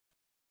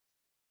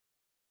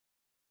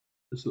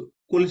So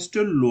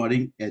cholesterol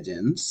lowering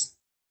agents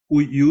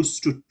we use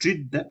to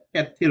treat the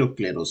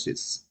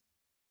atherosclerosis.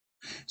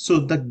 So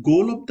the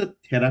goal of the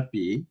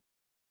therapy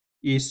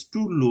is to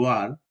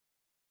lower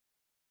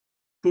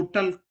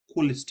total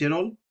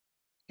cholesterol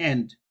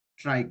and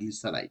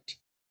triglyceride.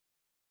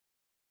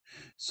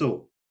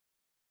 So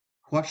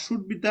what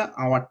should be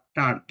our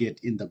target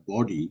in the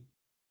body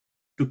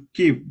to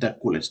keep the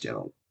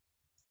cholesterol?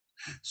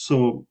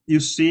 So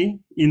you see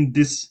in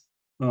this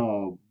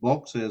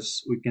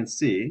boxes, we can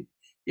see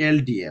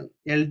LDL.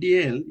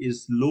 LDL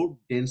is low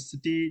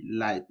density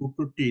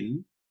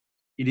lipoprotein.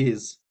 It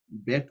is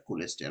bad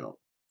cholesterol.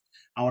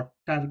 Our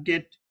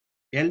target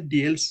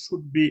LDL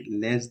should be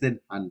less than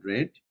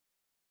 100,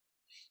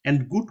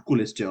 and good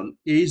cholesterol,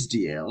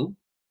 HDL,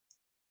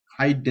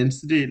 high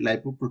density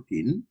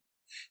lipoprotein,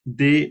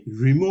 they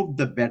remove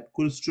the bad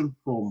cholesterol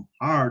from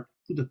heart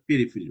to the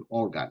peripheral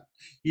organ.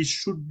 It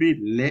should be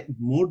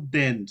more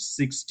than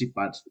 60.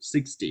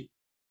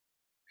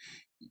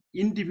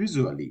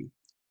 Individually,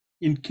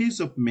 in case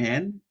of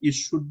man, it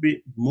should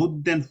be more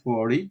than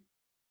 40.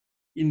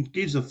 In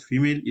case of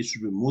female, it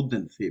should be more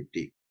than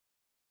 50.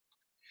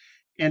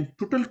 And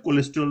total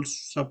cholesterol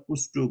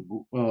supposed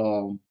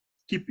to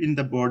keep in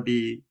the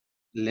body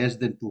less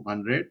than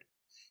 200,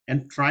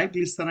 and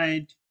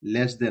triglyceride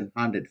less than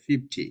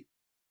 150.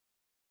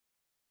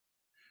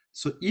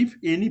 So if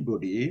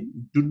anybody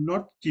do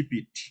not keep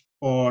it,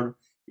 or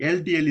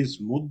LDL is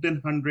more than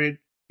 100,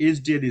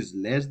 HDL is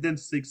less than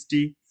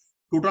 60,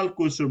 total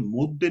cholesterol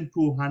more than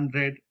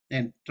 200,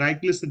 and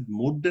triglyceride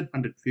more than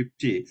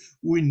 150,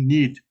 we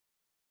need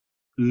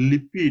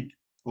lipid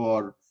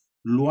or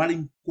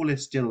lowering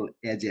cholesterol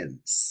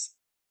agents.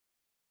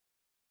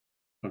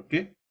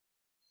 Okay.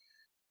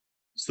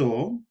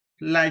 So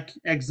like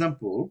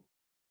example,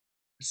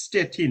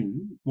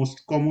 statin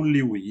most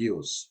commonly we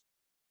use,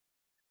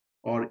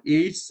 or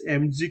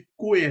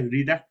HMG-CoA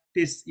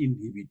reductase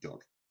inhibitor,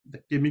 the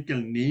chemical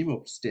name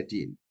of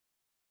statin.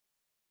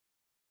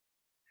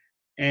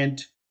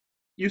 And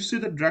you see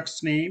the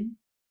drug's name: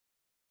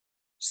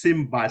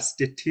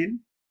 simvastatin,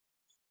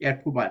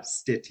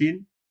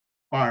 atorvastatin,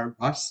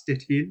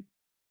 parvastatin,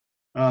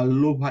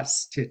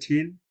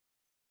 lovastatin,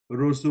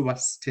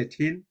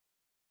 rosuvastatin,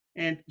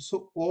 and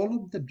so all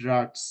of the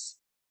drugs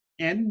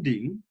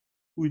ending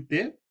with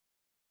a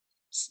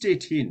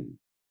statin,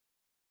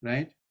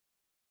 right?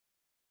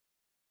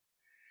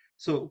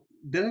 So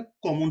there are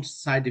common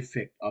side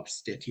effects of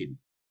statin.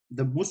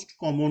 The most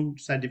common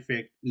side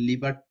effect: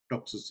 liver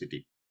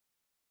toxicity,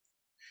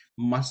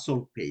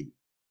 muscle pain.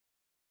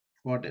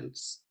 What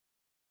else?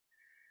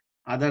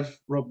 Other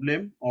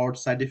problem or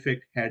side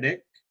effect: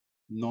 headache,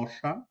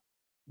 nausea,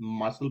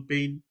 muscle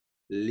pain,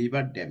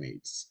 liver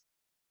damage,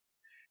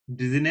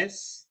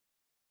 dizziness,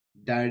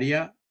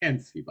 diarrhea,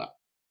 and fever.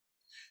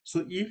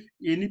 So if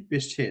any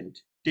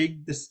patient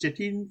take the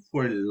statin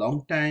for a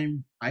long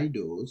time, high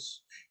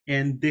dose,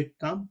 and they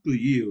come to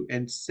you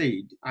and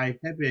said, I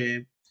have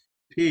a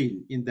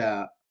pain in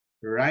the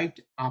right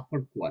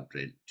upper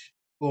quadrant,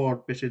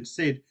 or patient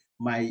said,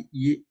 my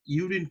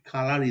urine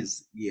color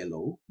is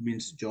yellow,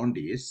 means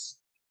jaundice,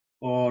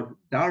 or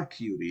dark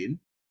urine,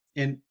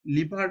 and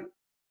liver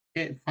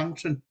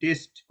function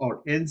test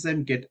or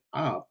enzyme get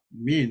up,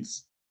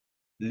 means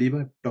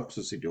liver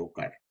toxicity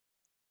occur.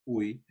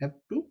 We have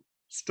to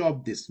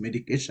stop this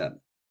medication.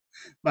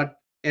 But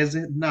as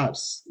a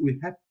nurse, we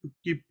have to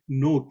keep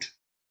note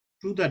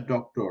to the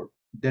doctor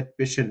that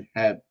patient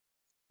have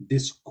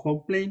this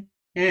complaint,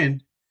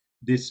 and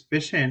this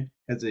patient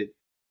has a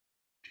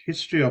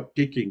history of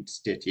taking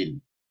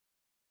statin.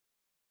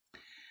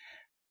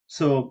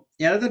 So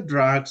another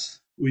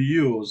drugs we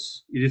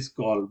use, it is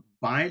called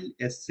bile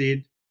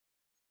acid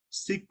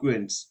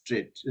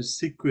sequestrin,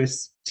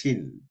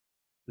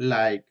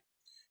 like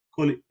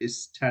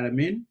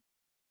cholestyramine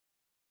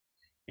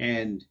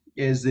and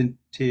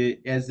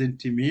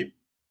azintimib,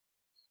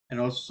 and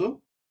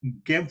also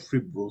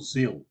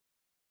gamfibrozil.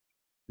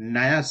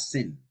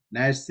 Niacin.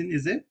 Niacin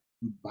is a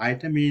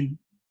vitamin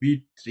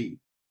B3.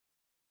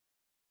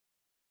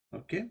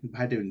 Okay,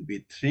 vitamin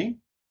B3.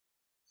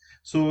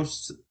 So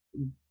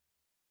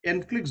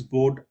NCLEX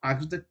board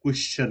asked the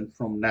question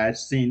from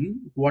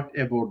niacin, what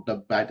about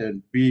the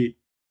vitamin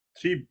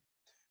B3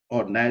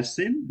 or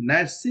niacin?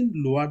 Niacin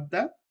lowered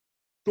the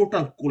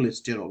total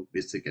cholesterol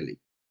basically.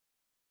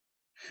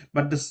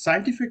 But the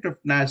side effect of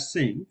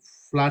niacin,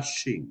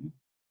 flushing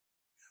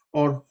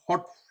or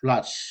hot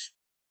flush,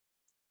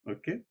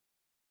 okay,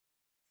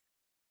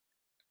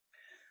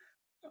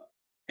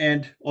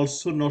 and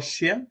also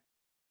nausea,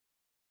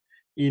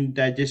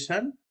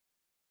 indigestion,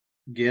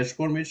 gas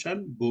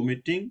formation,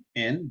 vomiting,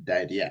 and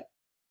diarrhea.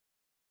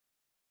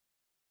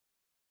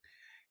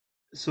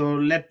 So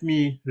let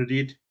me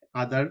read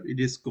other. It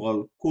is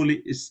called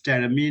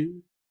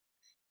cholestyramine,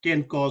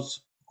 can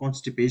cause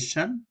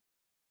constipation,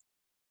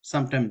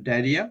 sometimes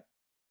diarrhea,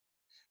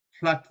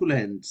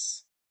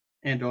 flatulence,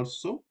 and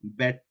also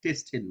bad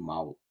taste in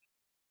mouth.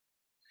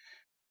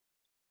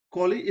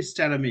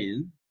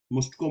 Cholestyramine,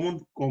 most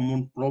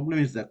common problem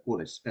is the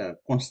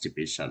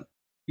constipation.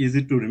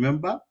 Easy to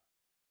remember.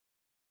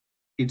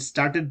 It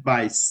started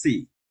by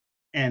C,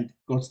 and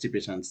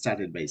constipation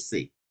started by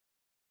C.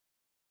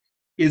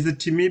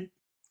 Ezetimibe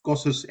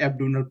causes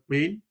abdominal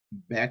pain,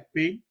 back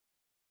pain,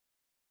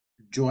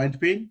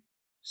 joint pain,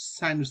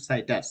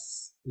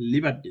 sinusitis,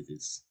 liver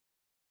disease.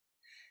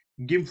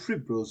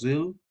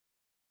 Gimfribrozil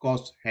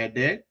causes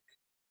headache,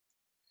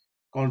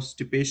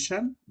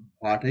 constipation,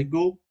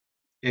 vertigo,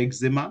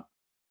 eczema,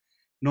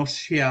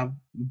 nausea,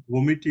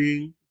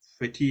 vomiting,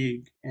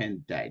 fatigue,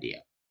 and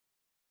diarrhea.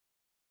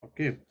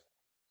 Okay.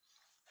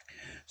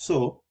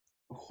 So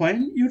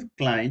when your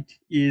client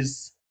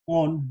is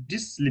on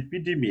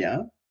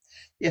dyslipidemia,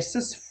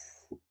 assess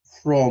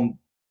from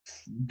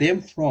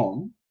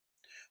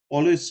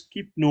always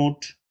keep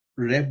note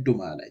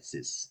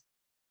rhabdomyolysis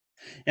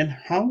and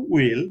how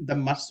well the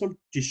muscle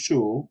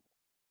tissue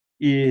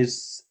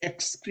is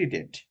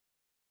excreted,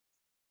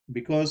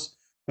 because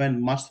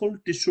when muscle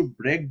tissue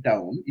break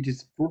down, it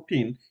is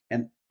protein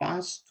and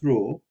pass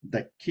through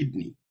the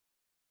kidney.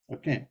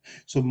 Okay,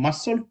 so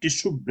muscle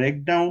tissue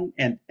breakdown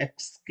and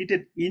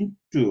excreted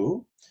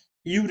into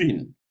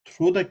urine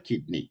through the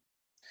kidney,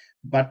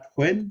 but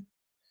when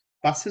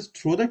passes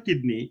through the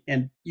kidney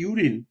and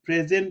urine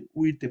present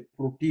with a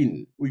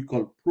protein we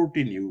call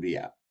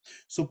proteinuria.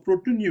 So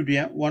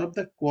proteinuria, one of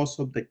the cause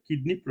of the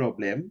kidney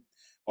problem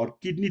or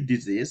kidney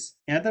disease.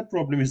 Another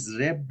problem is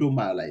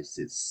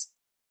rhabdomyolysis,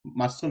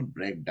 muscle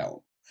breakdown.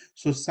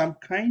 So some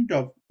kind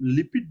of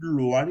lipid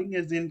lowering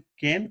agent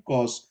can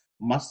cause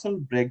muscle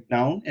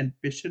breakdown and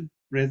patient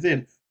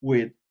present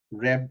with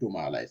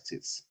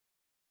rhabdomyolysis.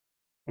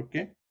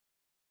 Okay.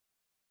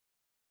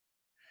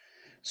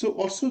 So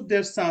also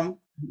there's some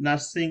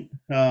nursing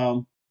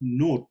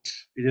note.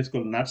 It is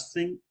called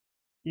nursing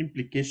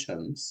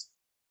implications.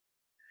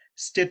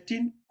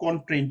 Statin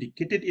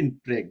contraindicated in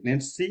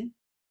pregnancy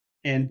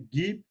and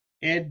give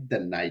at the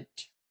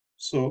night.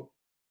 So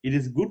it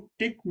is good to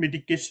take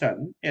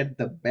medication at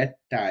the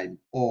bedtime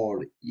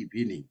or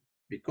evening,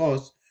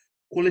 because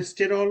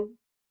cholesterol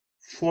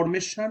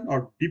formation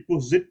or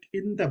deposit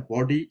in the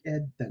body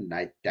at the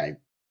night time.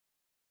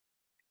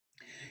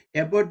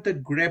 Avoid the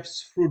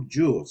grapes fruit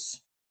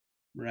juice,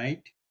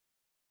 right?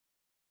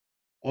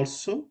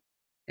 Also,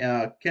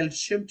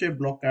 calcium channel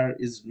blocker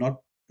is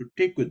not to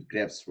take with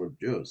grapes fruit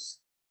juice.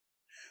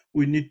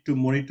 We need to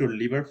monitor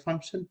liver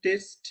function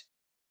test.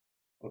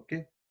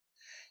 Okay.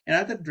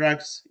 Another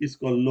drugs is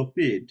called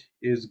lopid.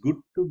 Is good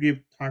to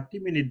give 30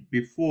 minutes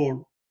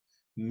before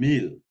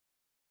meal.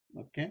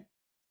 Okay.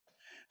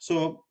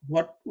 So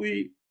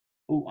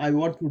I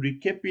want to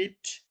recap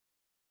it.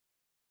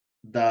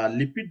 The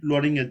lipid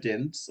lowering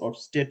agents or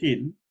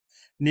statin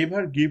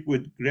never give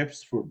with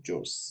grapes fruit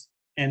juice,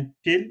 and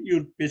tell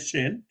your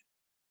patient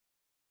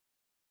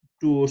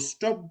to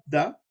stop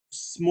the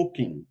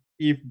smoking.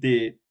 If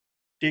they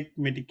take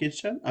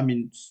medication,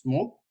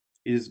 smoke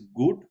is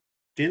good,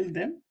 tell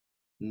them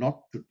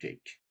not to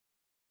take.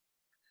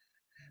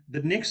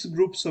 The next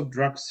groups of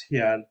drugs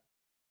here,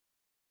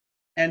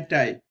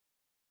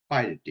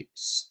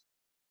 antipyretics.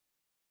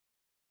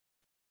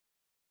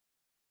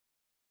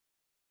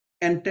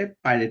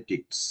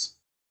 Antipyretics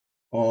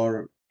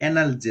or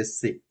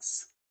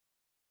analgesics.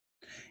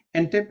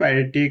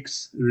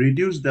 Antipyretics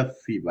reduce the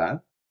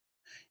fever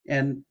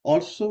and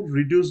also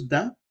reduce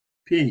the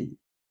pain.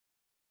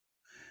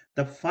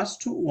 The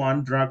first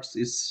one drugs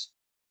is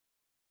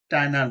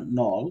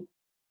Tylenol.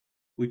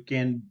 We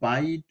can buy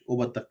it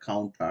over the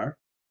counter,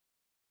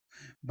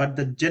 but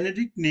the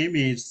generic name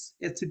is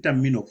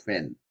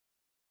acetaminophen,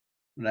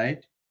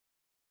 right?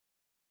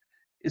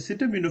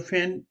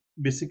 Acetaminophen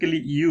basically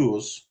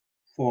used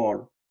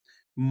for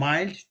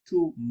mild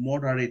to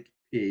moderate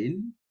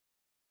pain,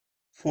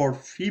 for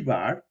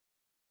fever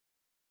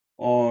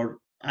or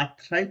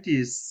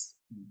arthritis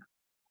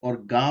or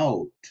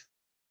gout,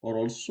 or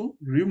also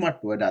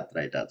rheumatoid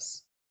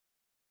arthritis.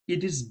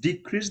 It is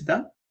decrease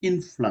the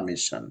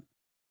inflammation.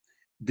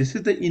 This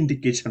is the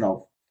indication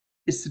of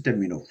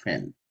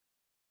acetaminophen.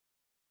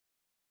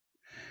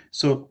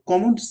 So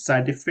common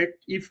side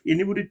effect, if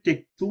anybody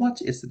take too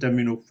much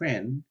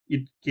acetaminophen,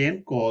 it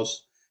can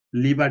cause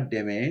liver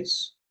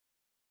damage,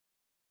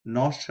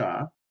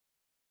 nausea,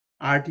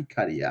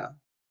 urticaria,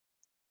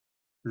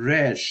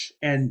 rash,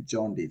 and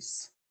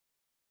jaundice.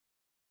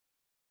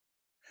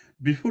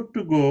 Before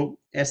to go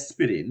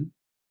aspirin,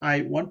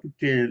 I want to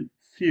tell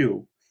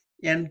few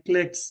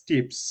NCLEX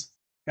tips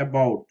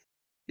about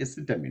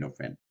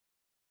acetaminophen.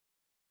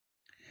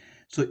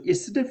 So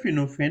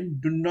acetaminophen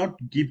do not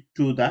give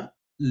to the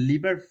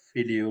liver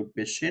failure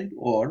patient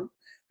or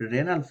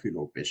renal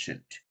failure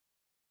patient.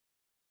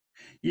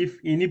 If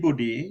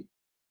anybody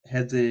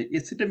has a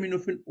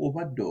acetaminophen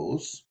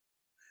overdose,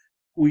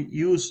 we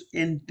use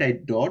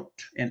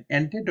antidote, and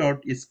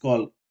antidote is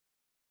called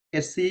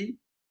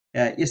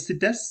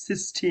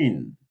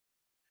acetylcysteine.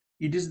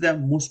 It is the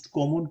most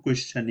common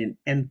question in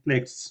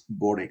NCLEX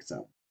board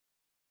exam.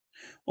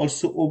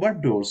 Also,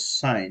 overdose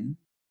sign,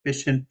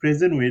 patient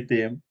present with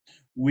a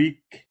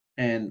weak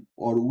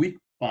weak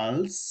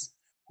pulse,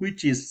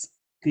 which is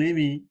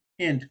clammy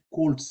and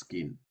cold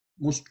skin,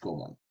 most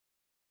common.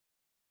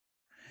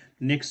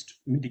 Next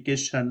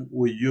medication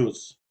we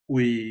use,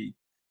 it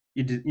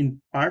is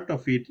in part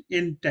of it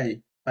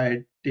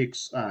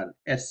antibiotics are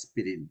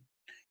aspirin.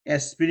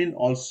 Aspirin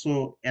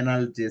also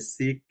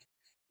analgesic.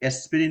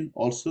 Aspirin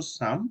also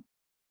some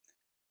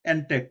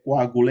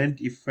anticoagulant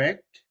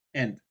effect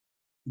and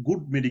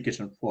good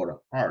medication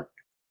for heart.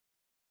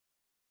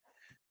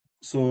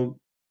 So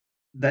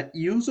the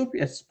use of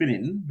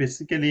aspirin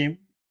basically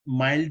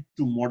mild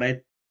to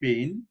moderate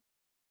pain,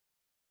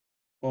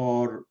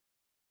 or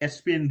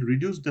aspirin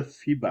reduce the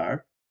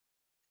fever.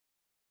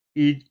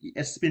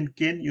 Aspirin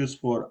can use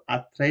for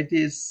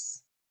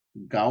arthritis,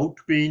 gout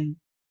pain,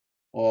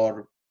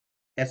 or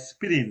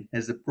aspirin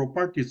has the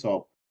properties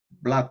of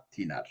blood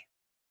thinner,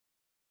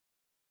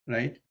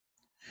 right?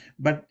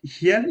 But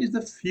here is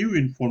the few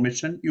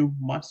information you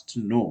must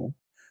know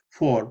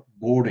for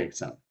board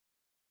exam.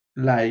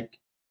 Like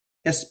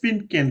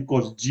aspirin can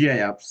cause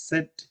GI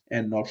upset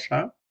and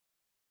nausea,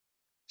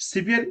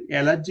 severe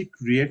allergic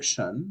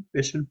reaction,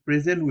 patient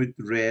present with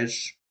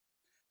rash,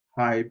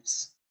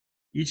 hives,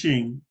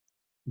 itching,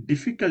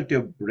 difficulty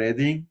of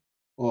breathing,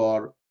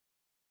 or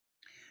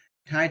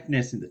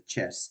tightness in the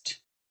chest,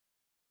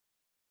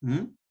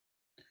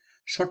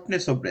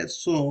 shortness of breath.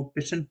 So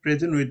patient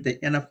present with the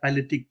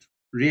anaphylactic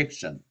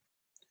reaction,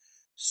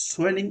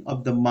 swelling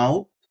of the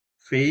mouth,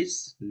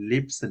 face,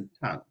 lips, and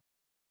tongue.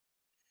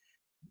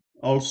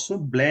 Also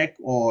black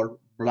or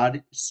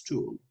bloody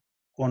stool,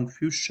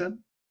 confusion,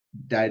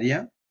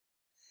 diarrhea,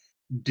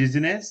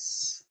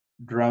 dizziness,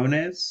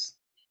 drowsiness,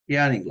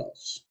 hearing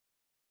loss,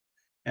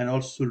 and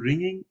also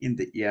ringing in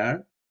the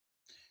ear,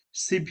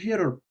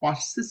 severe or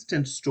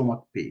persistent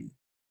stomach pain,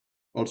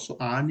 also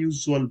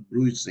unusual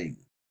bruising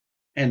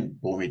and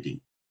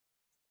vomiting.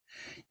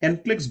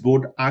 NCLEX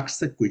board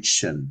asks a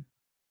question: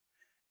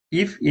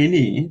 if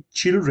any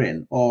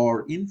children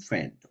or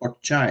infant or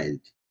child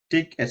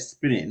take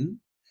aspirin,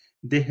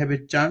 they have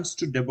a chance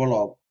to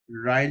develop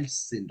Ryle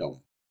syndrome.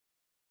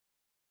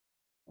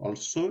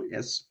 Also,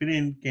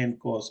 aspirin can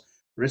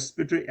cause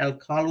respiratory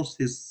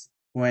alkalosis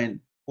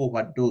when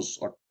overdose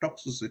or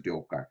toxicity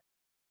occur.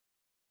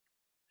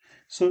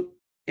 So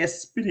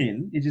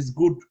aspirin, it is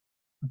good,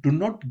 do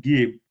not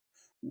give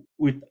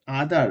with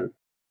other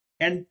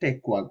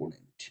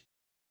anticoagulant.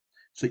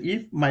 So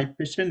if my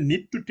patient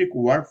need to take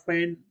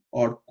warfarin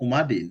or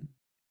coumadin,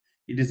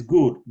 it is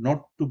good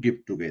not to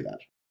give together.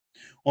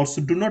 Also,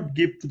 do not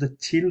give to the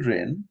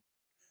children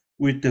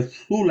with a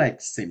flu-like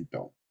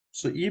symptom.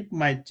 So if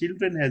my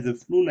children has a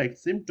flu-like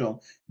symptom,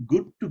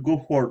 good to go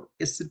for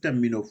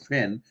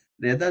acetaminophen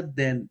rather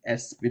than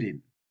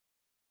aspirin,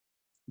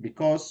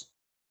 because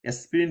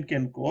aspirin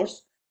can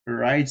cause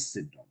Ride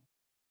syndrome,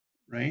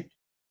 right?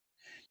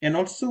 And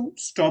also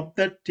stop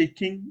that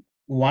taking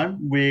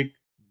 1 week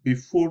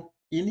before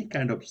any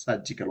kind of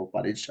surgical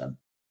operation.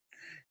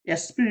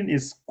 Aspirin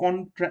is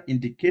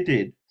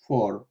contraindicated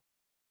for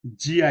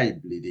GI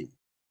bleeding,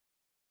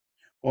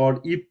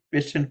 or if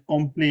patient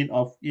complain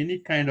of any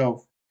kind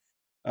of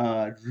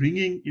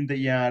ringing in the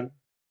ear,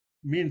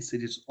 means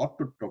it is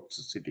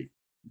ototoxicity.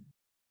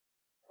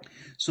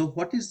 So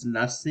what is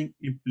nursing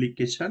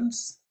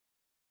implications?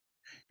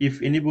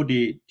 If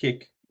anybody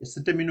take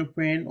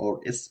acetaminophen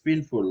or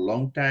aspirin for a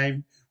long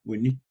time, we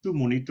need to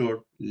monitor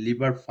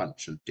liver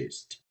function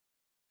test.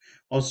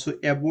 Also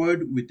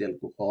avoid with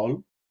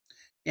alcohol.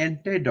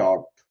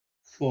 Antidote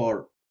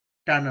for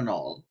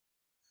Tylenol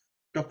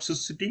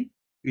toxicity,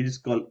 it is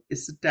called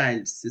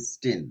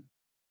acetylcysteine.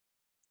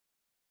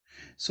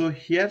 So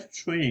here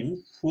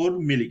showing 4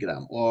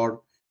 milligram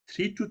or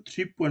 3 to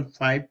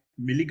 3.5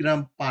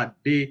 milligram per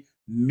day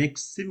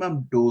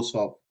maximum dose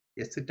of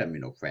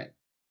acetaminophen.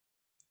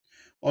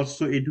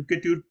 Also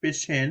educate your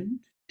patient,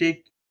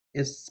 take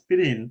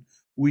aspirin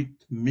with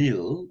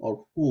meal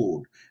or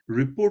food,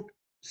 report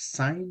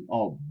sign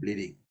of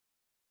bleeding,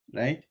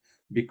 right?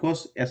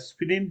 Because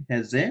aspirin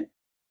has a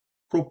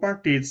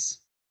properties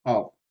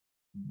of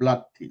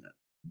blood thinner.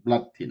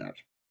 Blood thinner.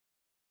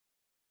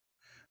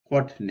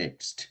 What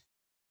next?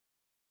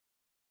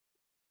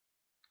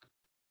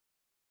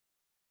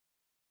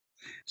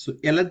 So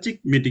allergic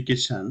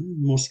medication,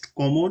 most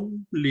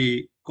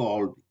commonly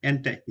called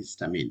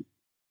antihistamine,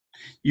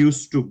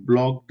 used to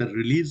block the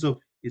release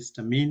of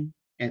histamine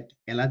at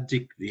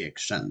allergic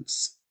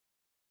reactions.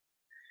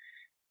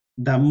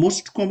 The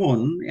most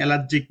common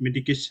allergic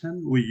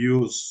medication we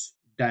use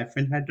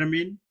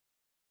diphenhydramine,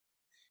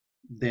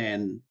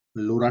 then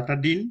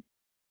loratadine,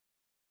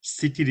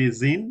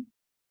 cetirizine,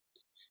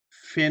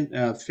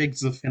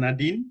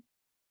 fexofenadine,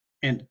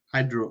 and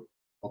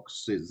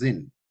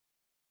hydroxyzine.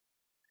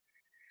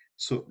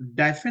 So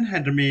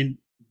diphenhydramine,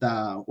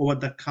 the over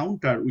the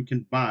counter we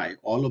can buy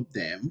all of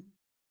them.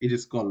 It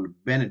is called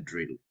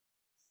Benadryl,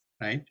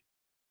 right?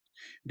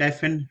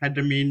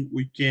 Diphenhydramine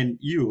we can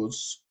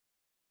use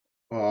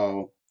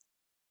uh,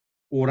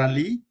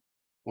 orally,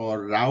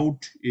 or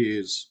route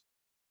is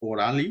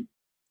orally,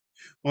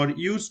 or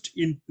used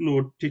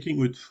include taking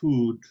with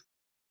food,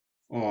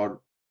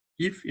 or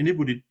if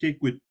anybody take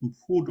with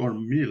food or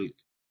milk,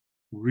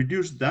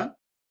 reduce the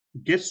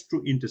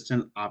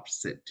gastrointestinal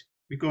upset,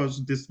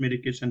 because this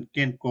medication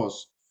can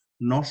cause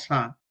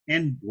nausea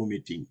and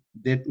vomiting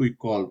that we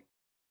call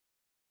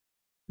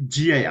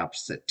GI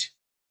upset.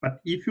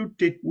 But if you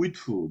take with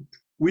food,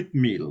 with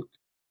milk,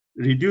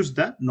 reduce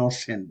the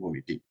nausea and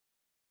vomiting.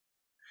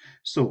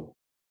 So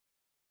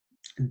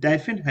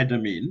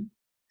diphenhydramine,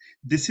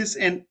 this is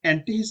an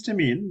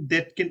antihistamine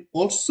that can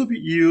also be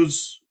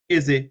used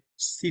as a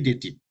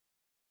sedative.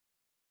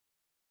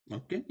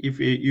 Okay, if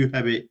you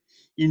have a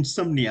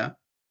insomnia,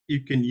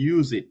 you can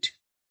use it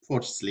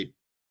for sleep.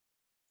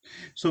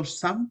 So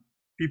some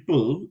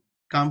people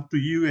come to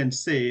you and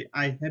say,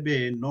 I have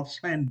a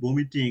nausea and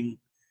vomiting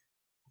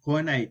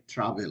when I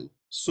travel.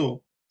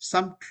 So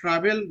some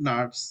travel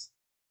nurse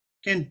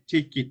can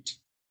take it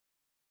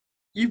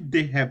if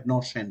they have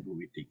nausea and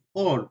vomiting,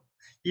 or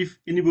if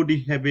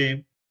anybody have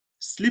a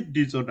sleep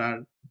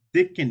disorder,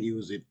 they can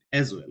use it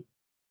as well.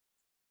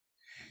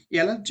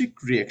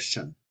 Allergic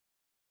reaction.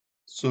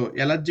 So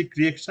allergic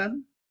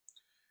reaction,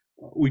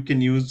 we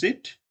can use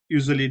it.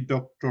 Usually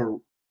doctor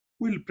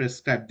will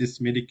prescribe this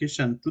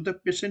medication to the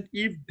patient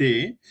if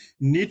they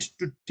need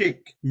to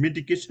take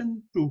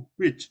medication to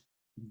which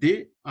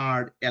they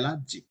are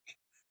allergic.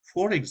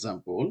 For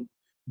example,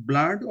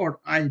 blood or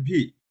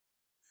IV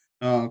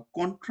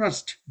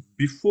contrast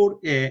before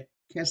a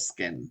CAT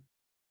scan,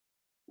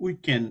 we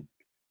can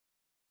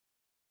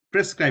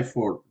prescribe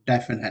for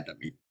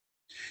diphenhydramine.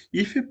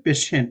 If a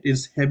patient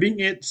is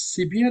having a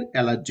severe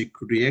allergic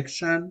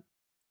reaction,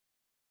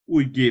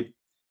 we give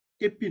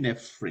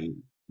epinephrine,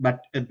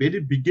 but at very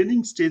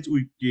beginning stage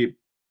we give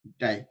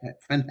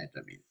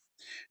diphenhydramine.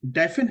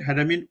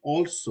 Diphenhydramine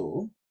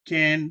also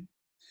can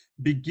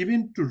be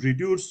given to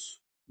reduce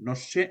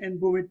nausea and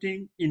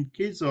vomiting in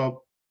case of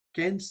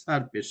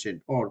cancer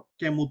patient or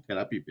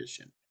chemotherapy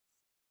patient.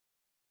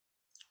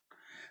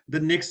 The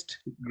next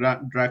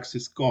drugs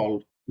is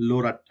called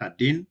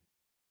loratadine.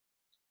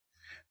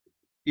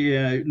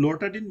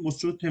 Loratadine,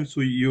 most of the times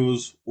we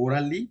use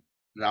orally.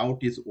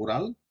 Route is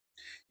oral.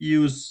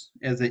 Use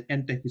as an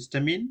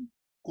antihistamine,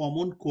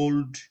 common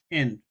cold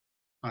and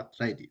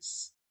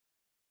arthritis.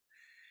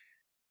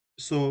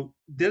 So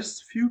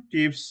there's few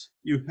tips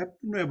you have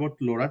to know about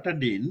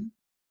loratadine.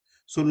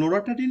 So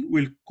loratadine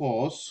will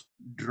cause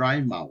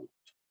dry mouth,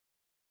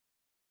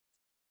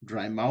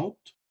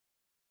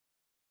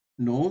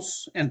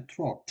 nose and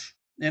throat.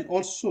 And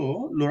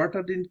also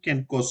loratadine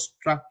can cause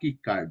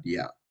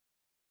tachycardia.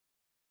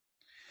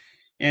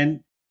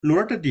 And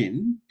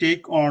loratadine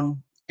take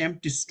on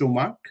empty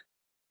stomach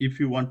if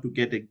you want to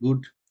get a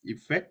good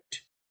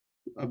effect,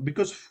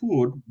 because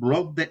food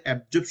block the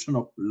absorption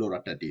of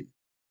loratadine.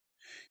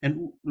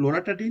 And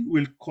loratadine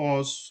will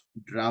cause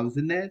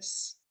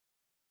drowsiness,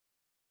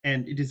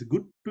 and it is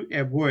good to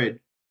avoid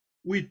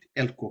with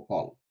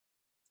alcohol,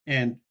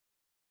 and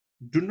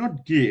do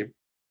not give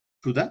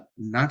to the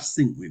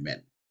nursing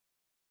women.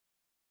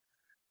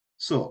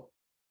 So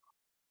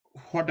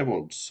what are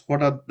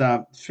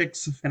the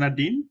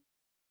fexofenadine?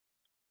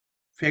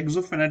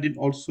 Fexofenadine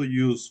also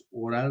use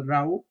oral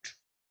route.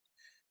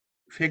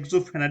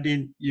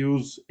 Fexofenadine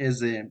used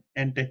as an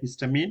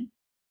antihistamine,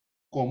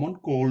 common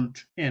cold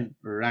and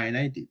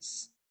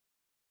rhinitis.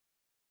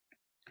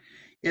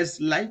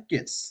 As like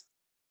as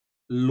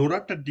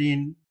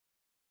loratadine,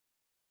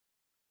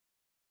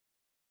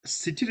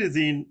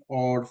 cetirizine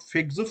or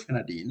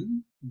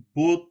fexofenadine,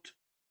 both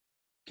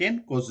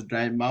can cause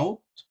dry mouth,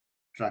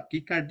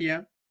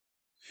 tachycardia,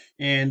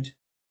 and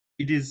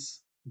it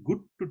is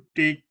good to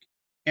take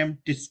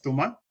empty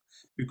stomach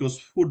because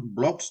food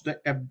blocks the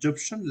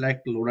absorption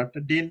like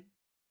loratadine.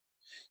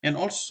 And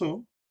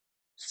also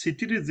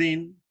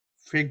cetirizine,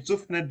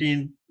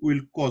 fexofenadine will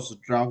cause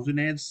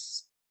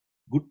drowsiness,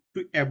 good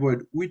to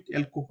avoid with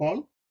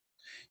alcohol,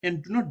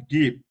 and do not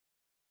give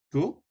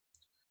to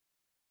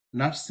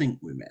nursing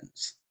women.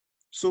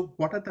 So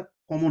what are the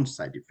common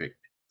side effects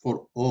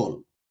for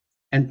all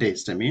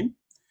antihistamine?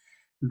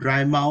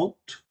 Dry mouth,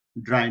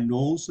 dry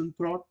nose and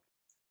throat,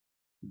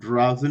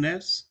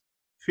 drowsiness,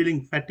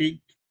 feeling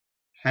fatigue,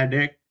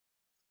 headache,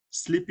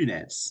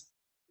 sleepiness,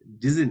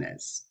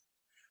 dizziness,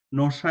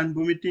 nausea and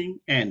vomiting,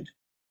 and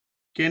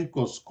can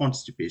cause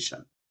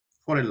constipation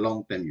for a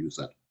long-term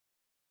user.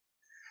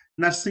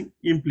 Nursing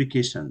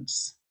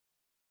implications.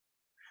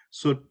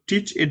 So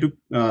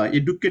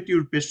educate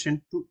your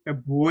patient to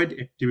avoid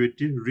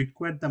activity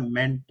require the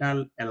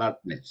mental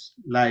alertness,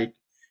 like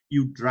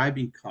you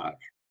driving car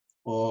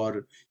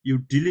or you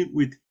dealing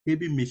with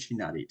heavy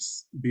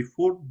machineries.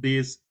 Before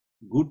this,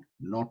 good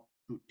not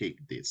to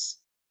take this.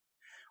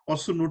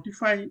 Also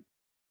notify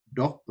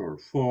doctor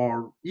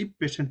for if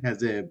patient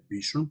has a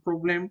vision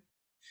problem,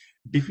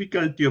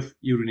 difficulty of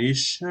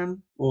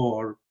urination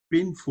or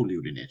painful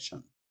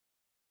urination.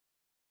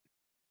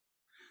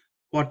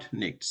 What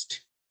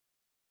next?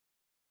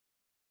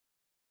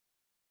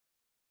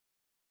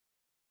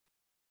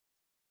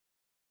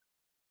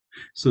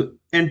 So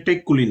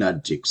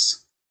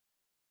anticholinergics.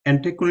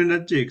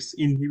 Anticholinergics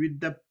inhibit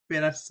the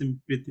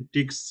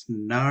parasympathetic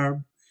nerve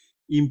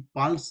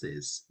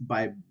impulses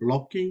by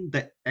blocking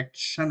the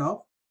action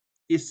of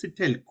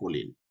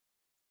acetylcholine.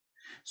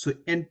 So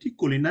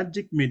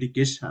anticholinergic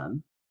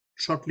medication,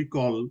 shortly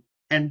called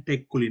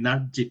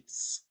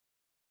anticholinergics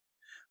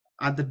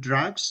are the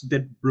drugs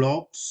that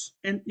blocks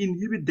and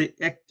inhibit the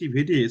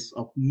activities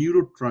of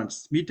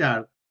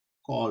neurotransmitter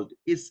called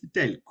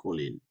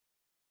acetylcholine.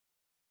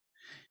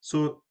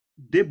 So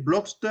they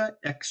blocks the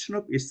action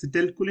of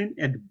acetylcholine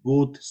at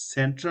both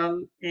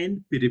central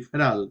and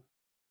peripheral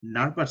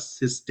nervous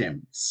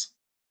systems.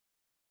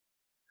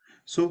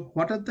 So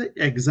what are the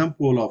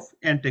example of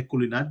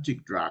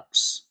anticholinergic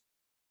drugs?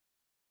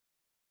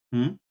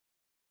 The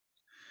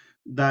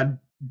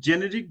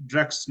generic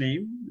drugs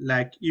name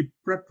like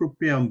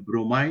ipratropium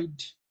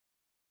bromide,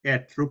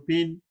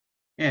 atropine,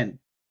 and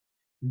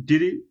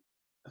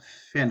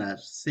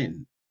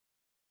dirifenacin.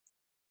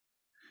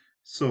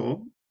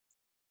 So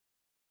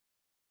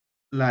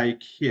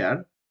like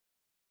here,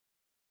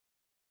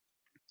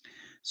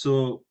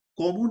 so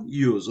common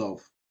use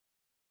of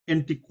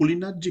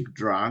anticholinergic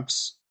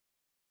drugs,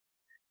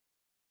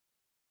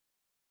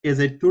 as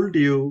I told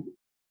you,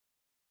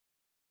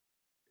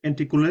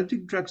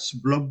 anticholinergic drugs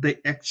block the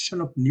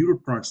action of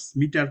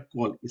neurotransmitter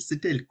called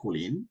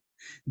acetylcholine.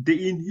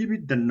 They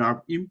inhibit the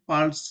nerve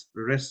impulse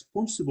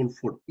responsible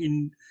for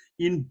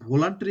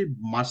involuntary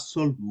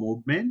muscle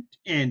movement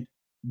and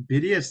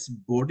various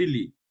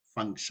bodily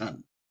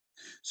function.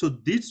 So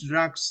these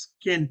drugs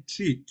can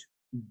treat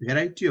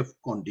variety of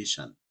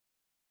condition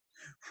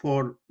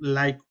for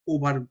like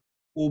overactive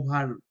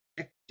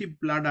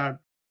bladder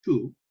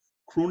to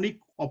chronic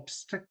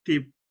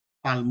obstructive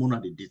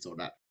pulmonary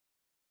disorder.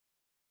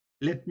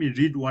 Let me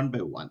read one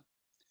by one.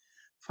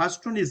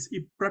 First one is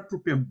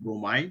ipratropium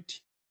bromide.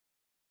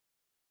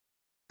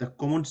 The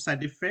common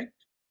side effect,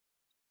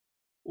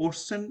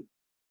 worsen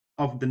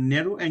of the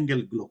narrow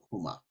angle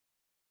glaucoma.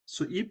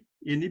 So if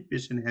any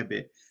patient have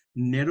a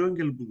narrow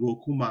angle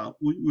glaucoma,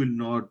 we will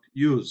not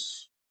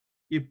use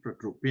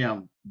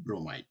ipratropium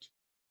bromide.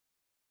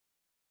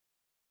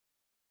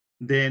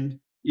 Then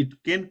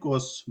it can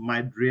cause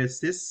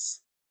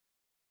mydriasis,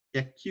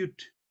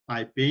 acute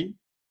eye pain,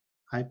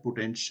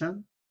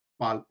 hypotension,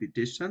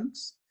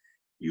 palpitations,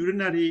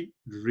 urinary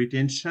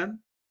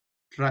retention,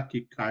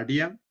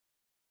 tachycardia,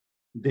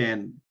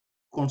 then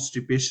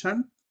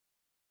constipation,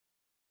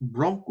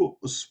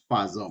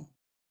 bronchospasm,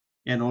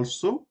 and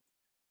also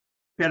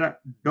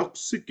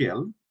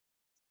paradoxical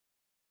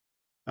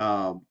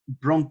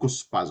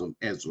bronchospasm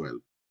as well.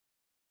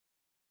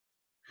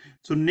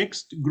 So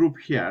next group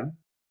here,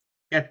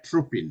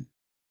 atropine.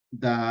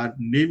 The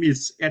name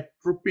is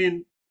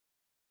atropine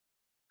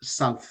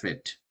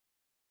sulfate.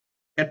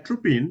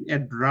 Atropine, a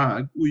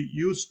drug we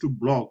use to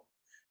block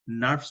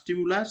nerve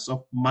stimulus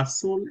of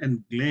muscle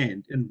and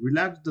gland and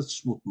relax the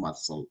smooth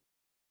muscle.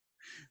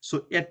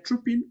 So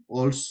atropine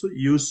also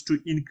used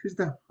to increase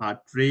the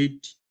heart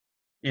rate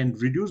and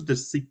reduce the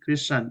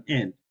secretion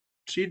and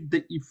treat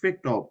the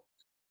effect of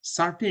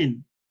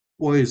certain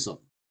poison.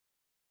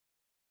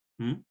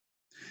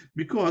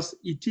 Because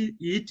it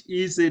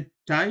is a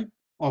type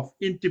of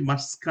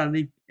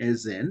antimuscarinic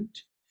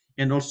agent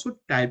and also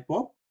type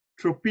of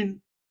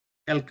tropine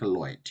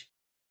alkaloid.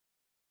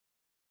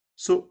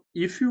 So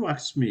if you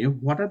ask me,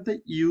 what are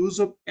the use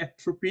of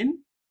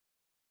atropine?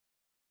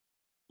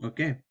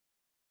 Okay.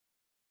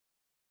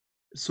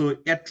 So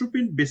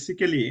atropine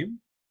basically,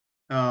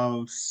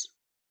 if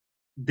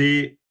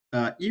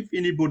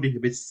anybody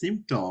have a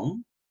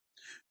symptom,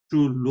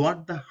 to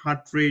lower the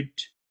heart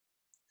rate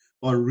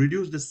or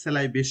reduce the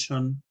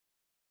salivation,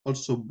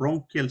 also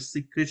bronchial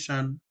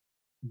secretion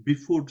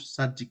before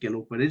surgical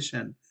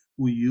operation,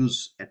 we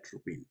use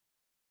atropine.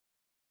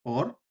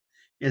 Or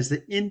as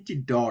an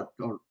antidote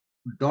or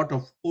dot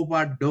of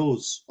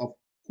overdose of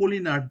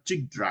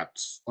cholinergic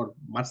drugs or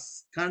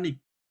muscarine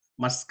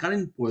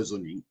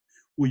poisoning,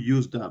 we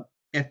use the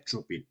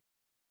atropine.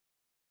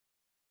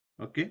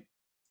 Okay.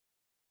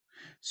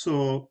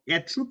 So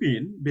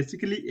atropine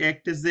basically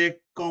acts as a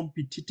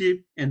competitive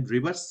and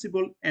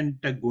reversible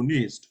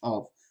antagonist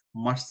of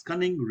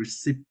muscarinic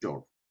receptor.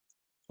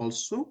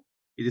 Also,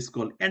 it is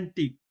called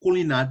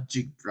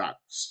anticholinergic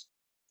drugs.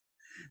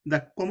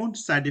 The common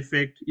side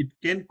effect, it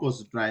can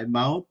cause dry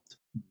mouth,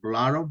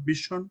 blur of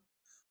vision,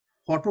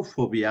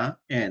 photophobia,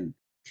 and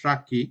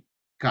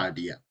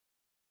tachycardia,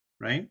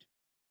 right?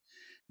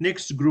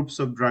 Next groups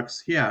of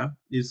drugs here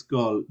is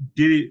called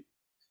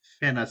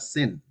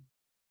dirifenacin.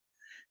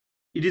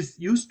 It is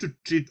used to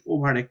treat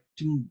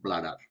overacting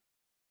bladder.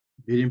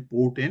 Very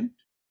important.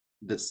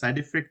 The side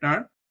effects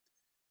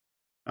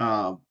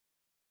are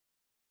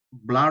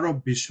blur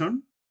of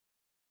vision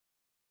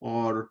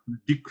or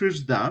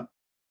decrease the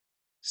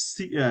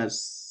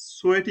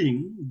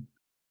sweating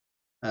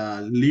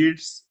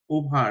leads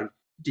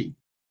overheating.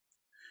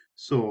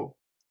 So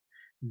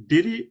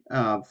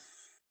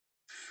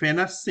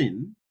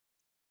dirifenacin,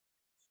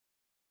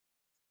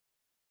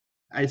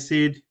 I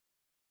said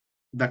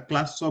the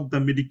class of the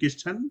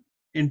medication,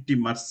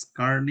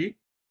 antimuscarinic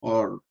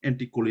or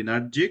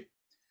anticholinergic.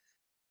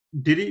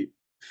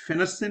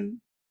 Dirifenacin,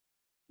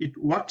 it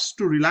works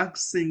to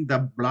relaxing the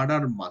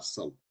bladder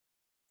muscle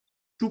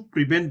to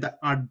prevent the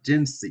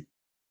urgency,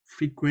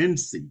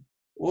 frequency,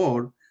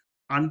 or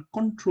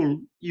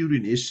uncontrolled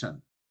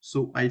urination.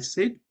 So I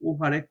said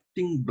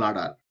overacting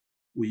bladder,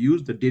 we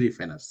use the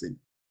derifenacin.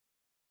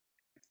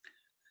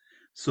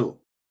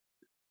 So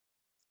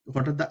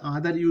what are the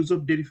other use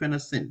of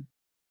derifenacin?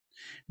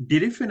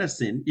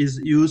 Derifenacin is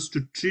used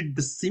to treat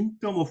the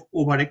symptom of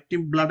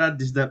overactive bladder.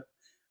 This is the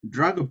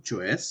drug of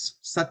choice,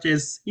 such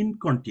as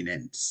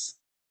incontinence,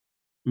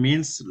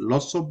 means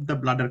loss of the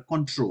bladder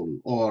control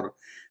or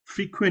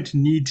frequent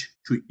need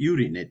to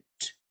urinate.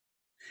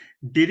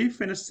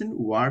 Derifenacin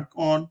work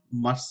on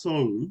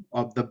muscle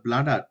of the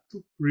bladder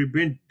to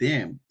prevent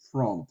them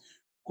from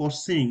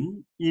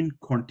causing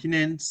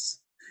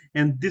incontinence,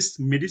 and this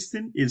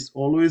medicine is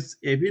always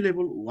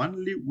available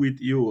only with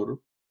your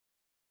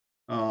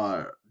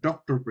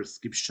doctor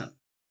prescription.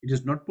 It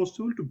is not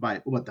possible to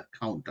buy over the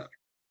counter.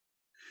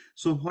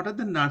 So what are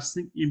the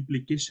nursing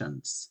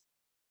implications?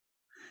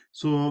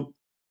 So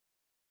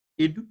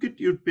educate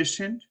your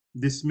patient.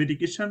 This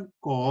medication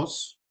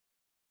cause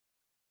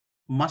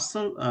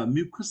muscle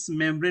mucous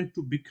membrane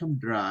to become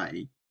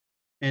dry,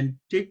 and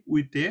take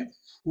with a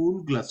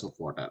full glass of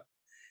water.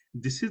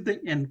 This is the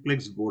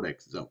NCLEX board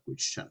exam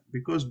question,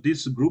 because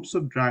these groups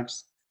of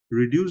drugs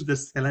reduce the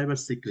saliva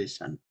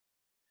secretion.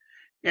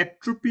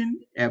 Atropine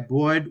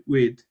avoid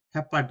with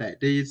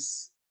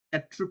hepatitis.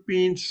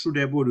 Atropine should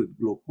avoid with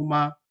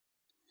glaucoma.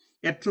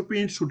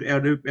 Atropine should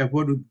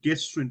avoid with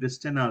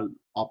gastrointestinal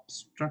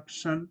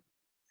obstruction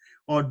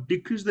or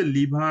decrease the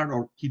liver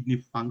or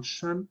kidney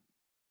function.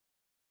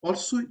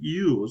 Also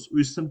use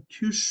with some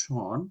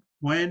caution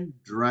when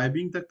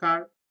driving the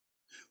car,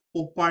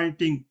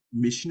 operating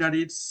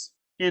machineries,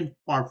 and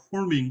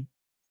performing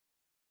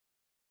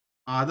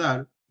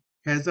other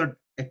hazard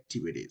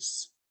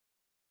activities.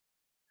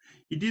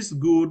 It is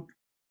good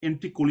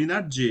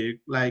anticholinergic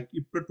like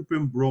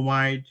ipratropium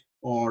bromide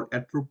or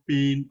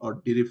atropine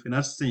or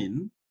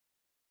derifenacin.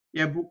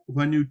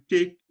 When you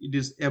take, it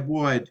is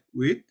avoid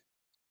with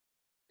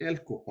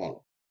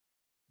alcohol.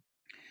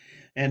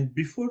 And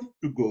before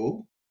to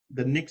go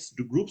the next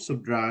groups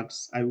of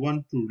drugs, I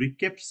want to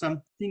recap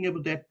something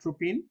about the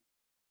atropine.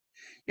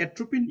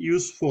 Atropine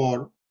used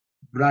for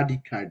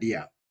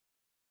bradycardia,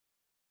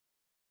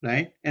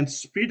 right, and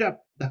speed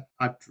up the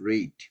heart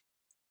rate.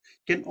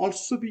 Can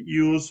also be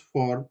used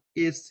for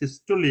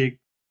asystolic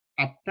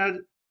after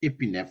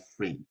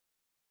epinephrine.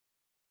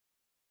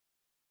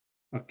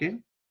 Okay.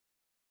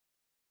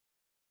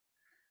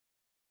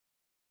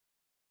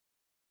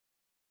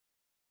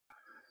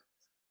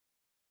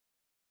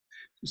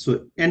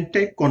 So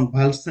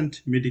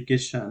anticonvulsant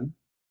medication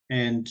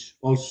and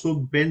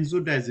also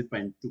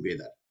benzodiazepine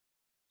together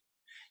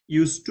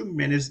used to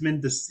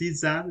management the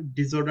seizure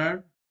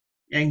disorder,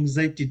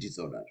 anxiety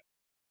disorder,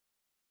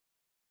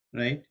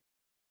 right?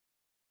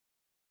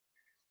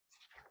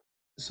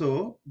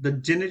 So the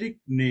generic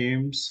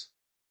names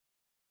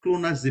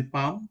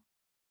clonazepam,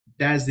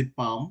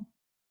 diazepam,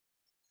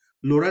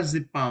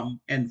 lorazepam,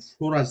 and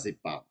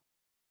florazepam.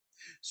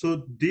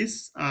 So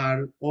these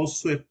are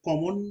also a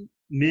common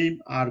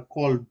name are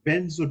called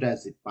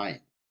benzodiazepine.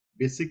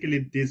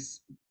 Basically,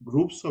 these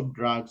groups of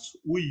drugs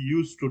we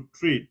use to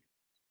treat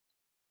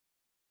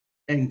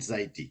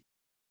anxiety.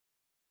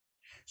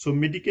 So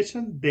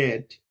medication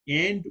that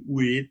end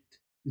with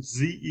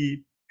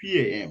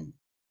ZEPAM,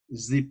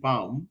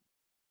 ZPAM,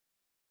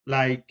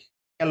 like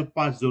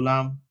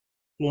alprazolam,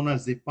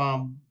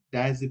 clonazepam,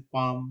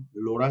 diazepam,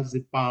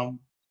 lorazepam,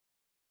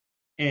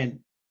 and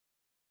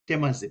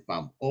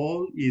temazepam,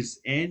 all is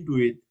end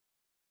with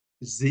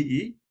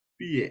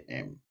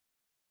ZEPAM.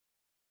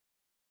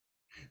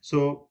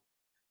 So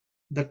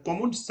the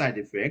common side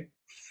effect,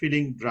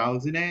 feeling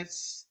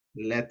drowsiness,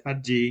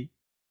 lethargy,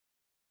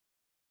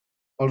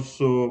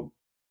 also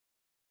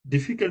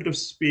difficult of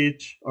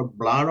speech or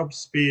blur of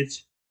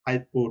speech,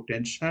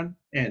 hypotension,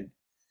 and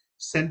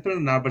central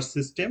nervous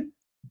system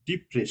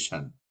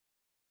depression.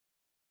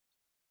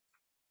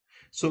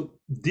 So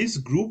these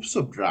groups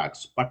of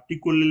drugs,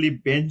 particularly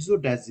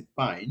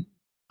benzodiazepine,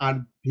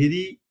 are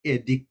very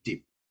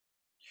addictive.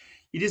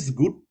 It is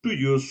good to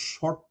use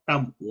short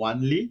term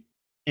only,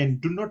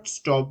 and do not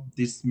stop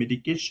this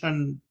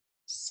medication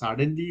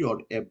suddenly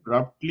or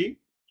abruptly.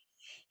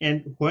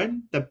 And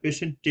when the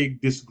patient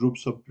take these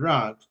groups of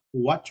drugs,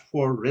 watch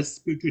for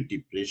respiratory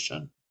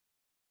depression.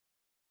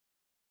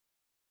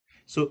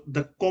 So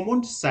the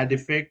common side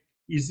effect,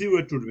 easy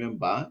way to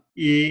remember,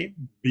 A,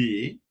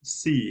 B,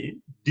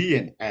 C, D,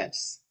 and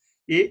S.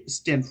 A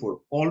stand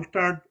for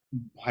altered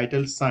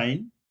vital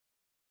sign,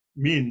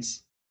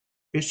 means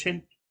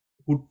patient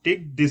who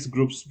take these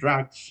groups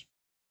drugs,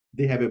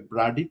 they have a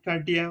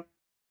bradycardia,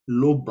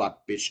 low blood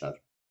pressure,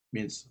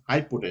 means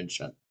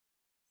hypotension.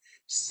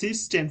 B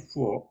stand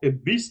for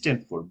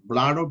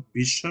blur of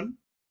vision,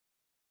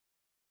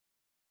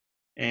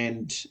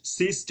 and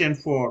C stand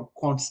for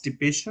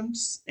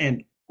constipations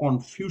and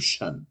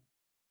confusion.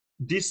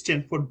 D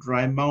stand for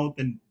dry mouth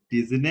and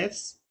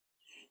dizziness,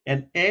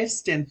 and A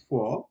stand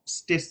for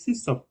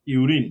stasis of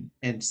urine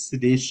and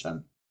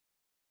sedation.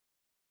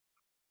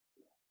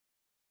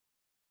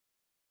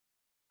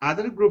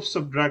 Other groups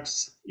of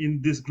drugs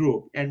in this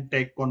group,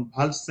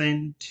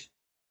 anticonvulsant,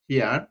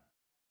 here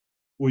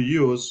we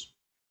use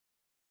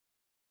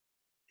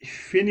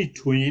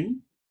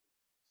phenytoin,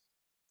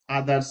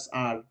 others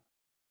are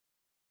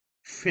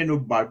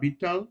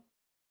phenobarbital,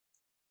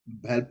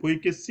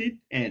 valproic acid,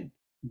 and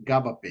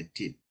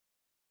gabapentin.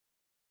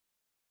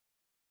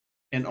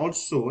 And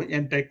also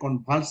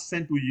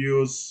anticonvulsant, we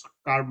use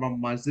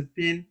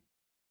carbamazepine,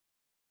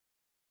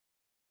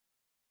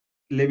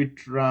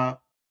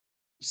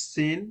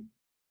 levetiracetam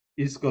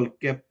is called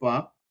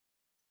Kepa,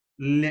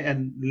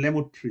 and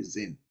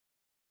lamotrigine.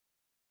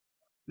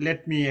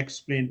 Let me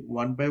explain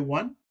one by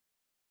one.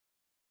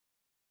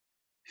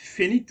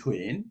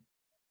 Phenytoin,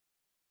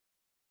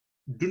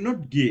 do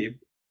not give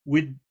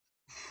with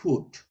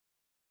food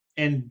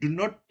and do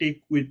not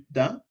take with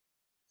the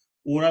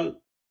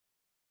oral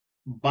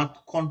birth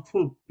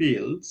control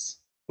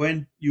pills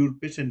when your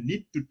patient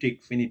need to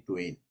take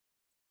phenytoin,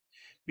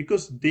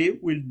 because they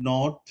will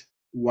not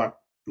work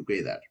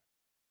together.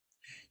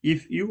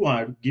 If you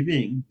are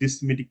giving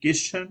this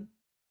medication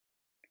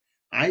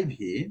IV,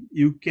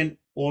 you can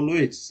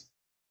only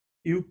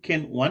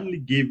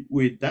give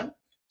with the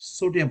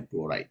sodium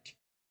chloride,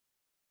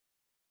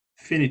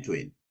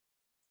 phenytoin.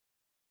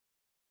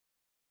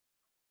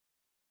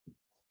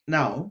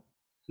 Now,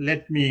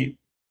 let me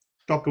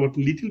talk about a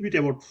little bit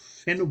about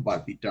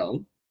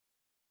phenobarbital.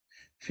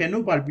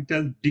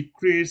 Phenobarbital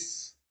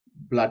decrease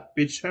blood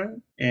pressure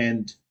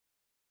and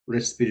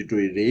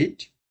respiratory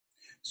rate.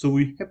 So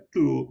we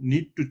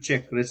need to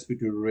check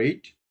respiratory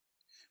rate.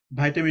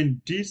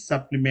 Vitamin D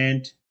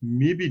supplement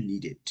may be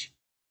needed.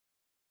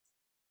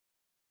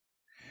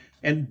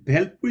 And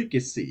valproic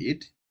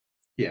acid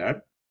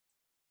here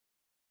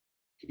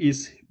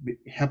is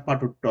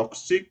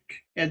hepatotoxic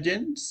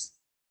agents.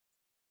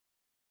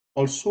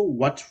 Also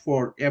watch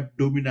for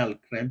abdominal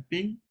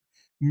cramping,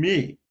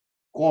 may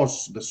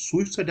cause the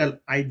suicidal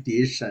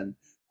ideation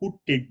who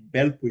take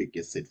valproic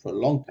acid for a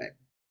long time.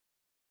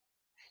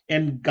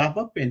 And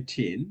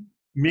gabapentin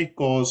may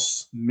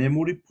cause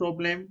memory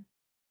problem,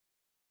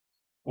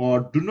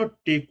 or do not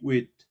take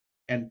with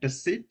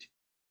antacid,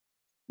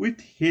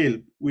 with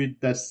help with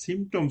the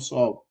symptoms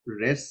of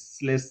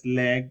restless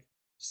leg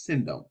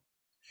syndrome.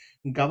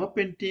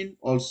 Gabapentin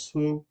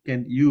also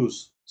can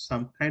use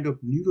some kind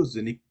of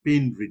neurogenic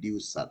pain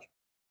reducer.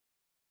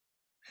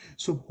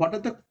 So what are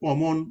the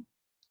common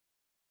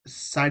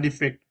side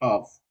effects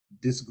of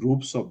these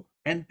groups of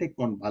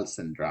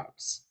anticonvulsant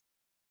drugs?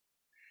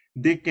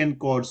 They can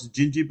cause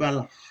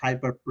gingival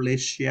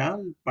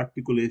hyperplasia,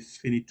 particularly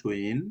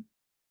phenytoin,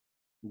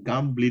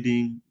 gum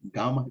bleeding,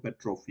 gum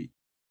hypertrophy,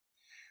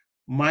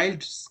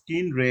 mild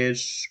skin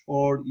rash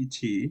or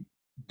itchy,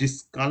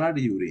 discolored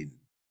urine.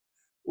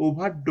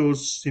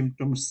 Overdose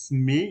symptoms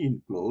may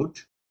include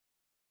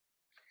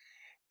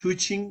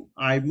twitching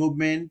eye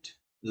movement,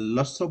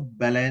 loss of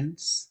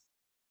balance,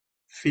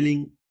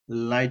 feeling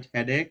light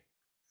headache,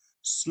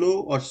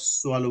 slow or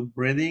swallow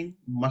breathing,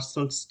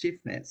 muscle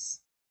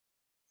stiffness.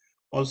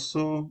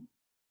 Also,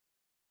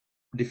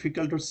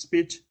 difficult of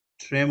speech,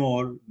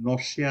 tremor,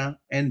 nausea,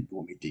 and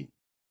vomiting,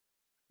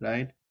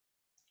 right?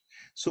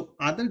 So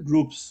other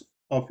groups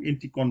of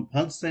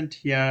anticonvulsant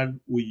here,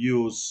 we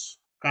use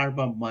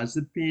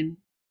carbamazepine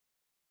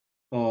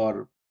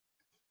or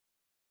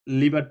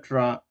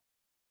levetiracetam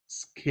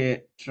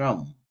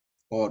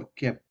or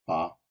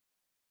Kepa.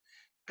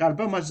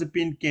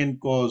 Carbamazepine can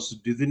cause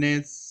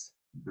dizziness,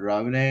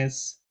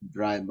 dryness,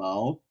 dry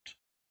mouth.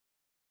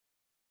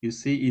 You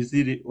see,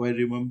 easy we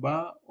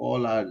remember,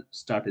 all are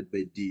started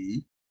by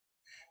D.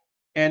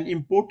 And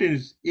important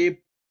is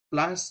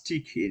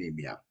aplastic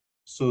anemia.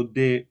 So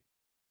they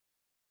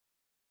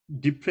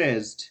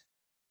depressed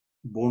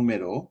bone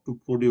marrow to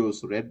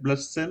produce red blood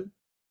cell,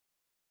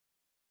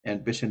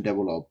 and patient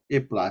develop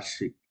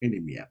aplastic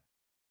anemia.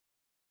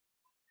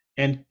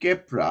 And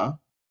Keppra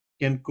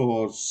can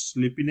cause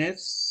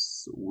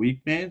sleepiness,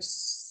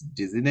 weakness,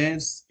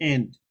 dizziness,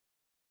 and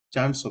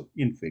chance of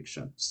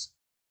infections,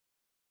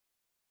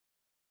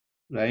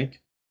 right?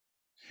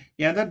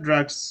 The other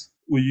drugs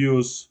we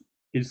use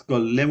is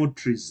called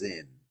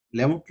lamotrigine.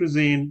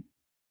 Lamotrigine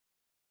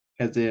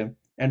has a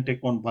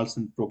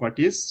anticonvulsant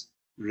properties,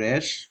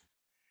 rash,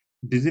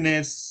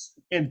 dizziness,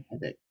 and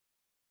headache.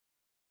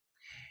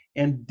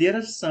 And there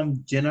are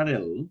some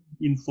general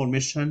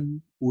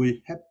information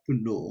we have to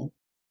know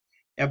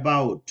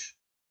about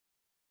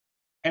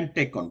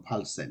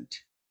anticonvulsant.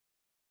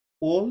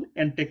 All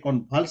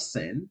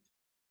anticonvulsant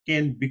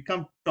can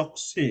become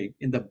toxic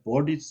in the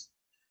body's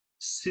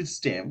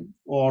system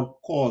or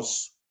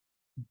cause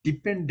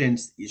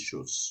dependence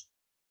issues.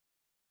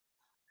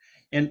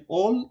 And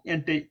all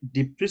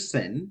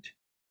antidepressant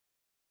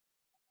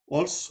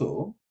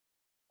also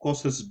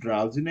causes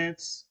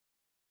drowsiness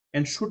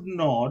and should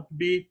not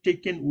be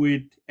taken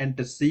with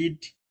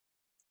antacid,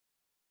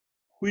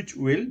 which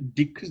will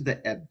decrease the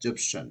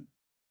absorption.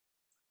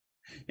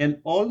 And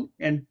all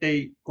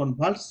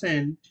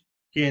anticonvulsant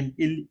can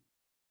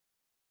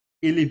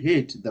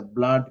elevate the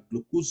blood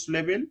glucose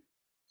level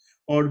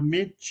or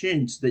may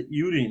change the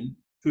urine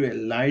to a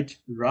light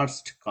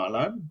rust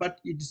color, but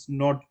it is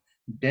not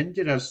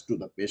dangerous to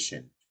the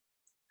patient.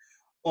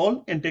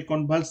 All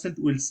anticonvulsant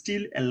will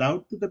still allow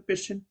to the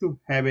patient to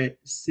have a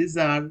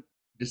seizure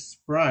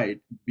despite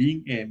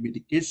being a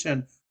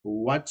medication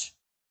watch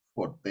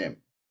for them.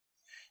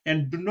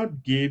 And do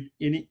not give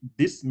any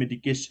this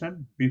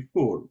medication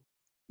before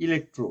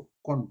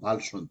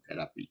electroconvulsion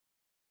therapy.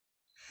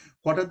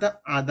 What are the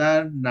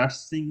other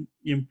nursing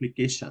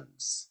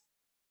implications?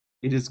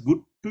 It is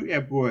good to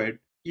avoid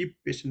if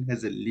patient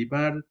has a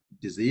liver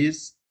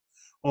disease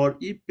or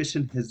if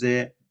patient has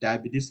a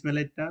diabetes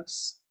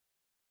mellitus.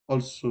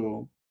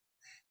 Also,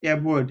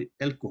 avoid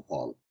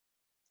alcohol.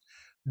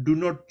 Do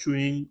not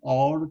chewing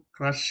or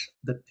crush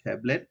the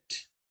tablet.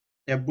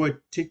 Avoid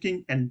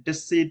taking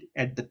antacid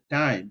at the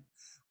time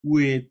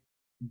with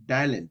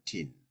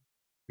dilantin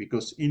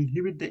because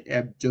inhibit the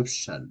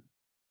absorption,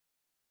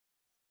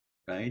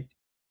 right?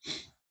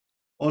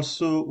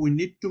 Also, we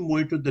need to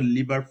monitor the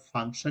liver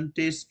function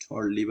test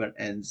or liver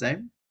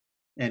enzyme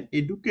and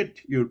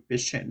educate your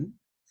patient.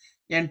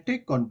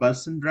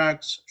 Anticonvulsant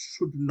drugs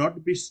should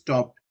not be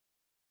stopped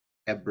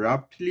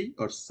abruptly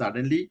or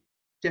suddenly.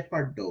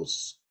 Taper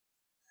dose.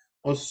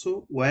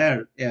 Also,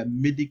 wear a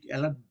medic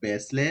alert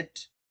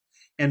bracelet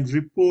and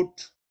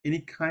report any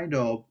kind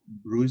of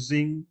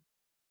bruising,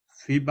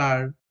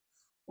 fever,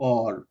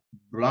 or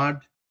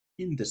blood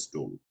in the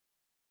stool.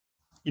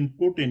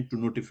 Important to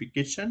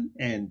notification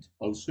and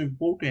also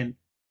important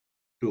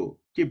to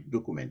keep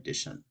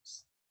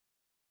documentations.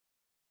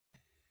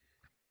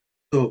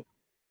 So,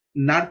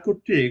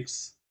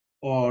 narcotics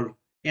or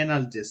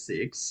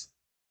analgesics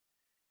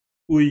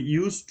we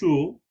use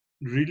to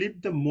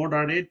relieve the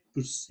moderate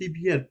to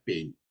severe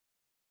pain.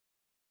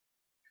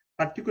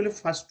 Particularly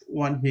first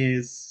one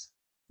is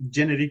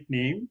generic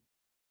name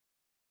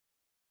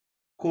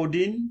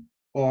codeine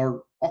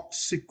or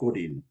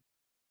oxycodone,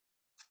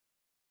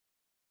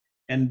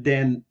 and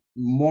then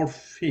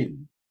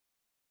morphine,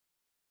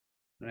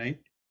 right?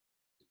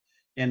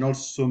 And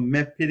also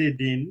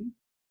meperidine,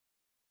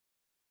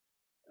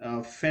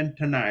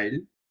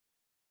 fentanyl,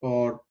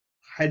 or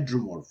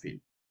hydromorphine.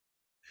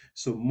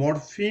 So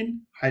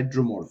morphine,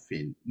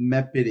 hydromorphine,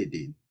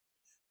 meperidine,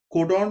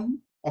 codone,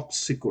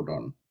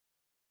 oxycodone.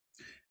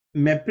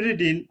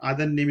 Meperidine,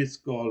 other name is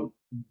called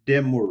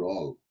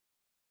Demerol.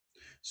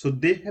 So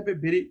they have a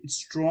very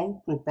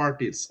strong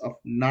properties of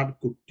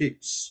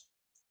narcotics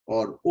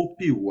or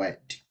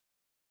opioid.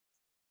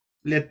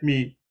 Let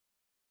me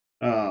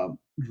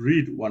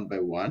read one by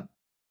one.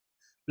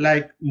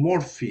 Like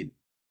morphine,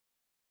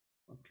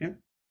 okay?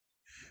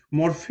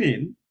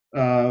 Morphine,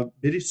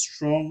 very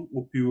strong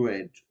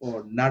opioid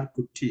or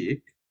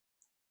narcotic,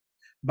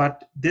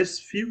 but there's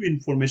few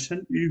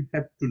information you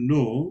have to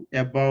know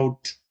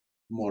about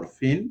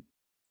morphine.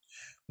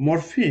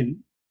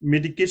 Morphine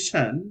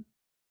medication,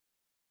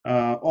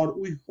 or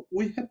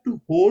we have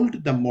to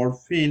hold the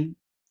morphine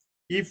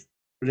if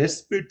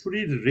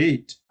respiratory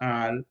rate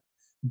are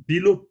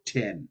below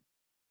 10,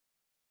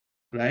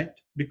 right?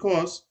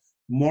 Because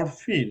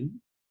morphine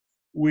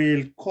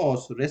will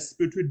cause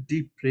respiratory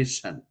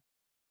depression.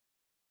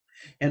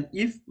 And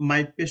if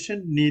my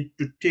patient need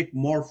to take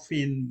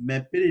morphine,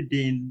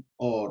 meperidine,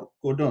 or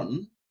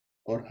codone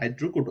or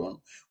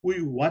hydrocodone,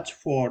 we watch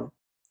for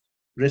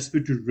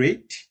respiratory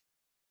rate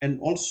and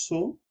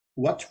also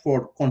watch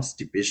for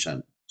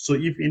constipation. So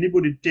if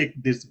anybody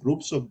take these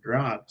groups of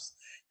drugs,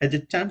 has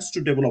a chance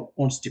to develop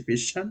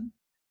constipation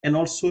and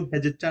also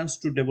has a chance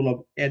to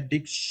develop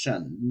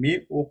addiction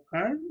may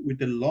occur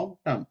with a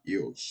long-term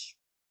use.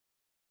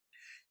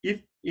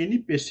 If any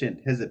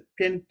patient has a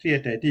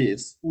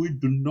pancreatitis, we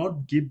do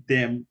not give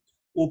them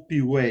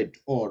opioid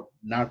or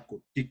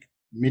narcotic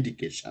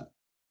medication.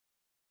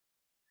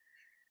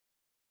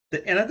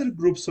 The another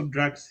groups of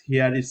drugs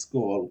here is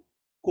called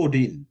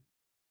codeine.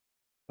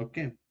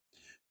 Okay,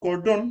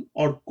 codone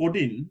or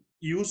codeine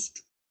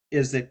used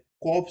as a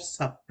cough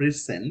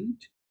suppressant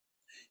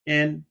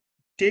and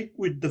take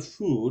with the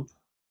food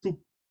to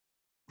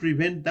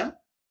prevent the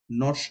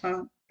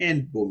nausea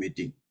and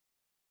vomiting.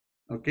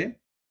 Okay,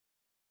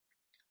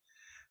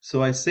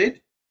 so I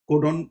said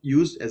codone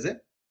used as a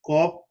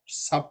cough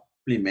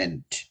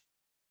supplement.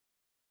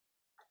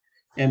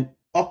 And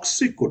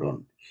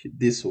oxycodone,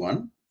 this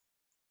one,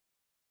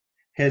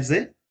 has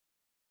a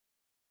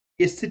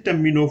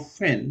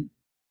acetaminophen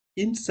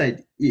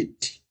inside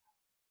it.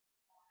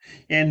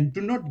 And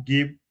do not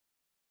give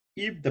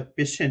if the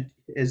patient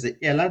has an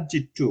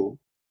allergy to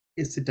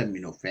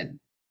acetaminophen.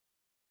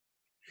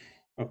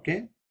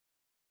 Okay.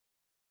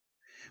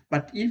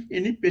 But if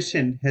any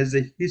patient has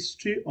a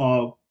history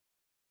of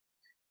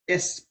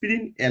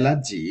aspirin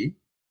allergy,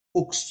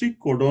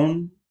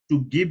 oxycodone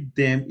to give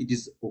them, it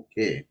is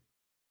okay.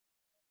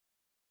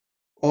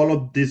 All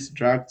of these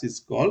drugs is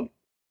called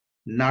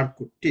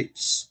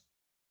narcotics.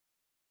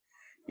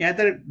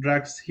 Other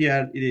drugs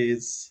here it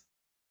is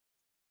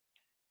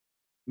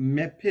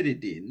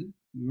meperidine.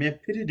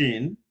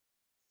 Meperidine,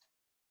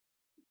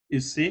 you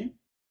see,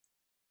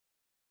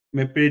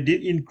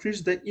 meperidine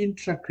increase the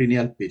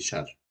intracranial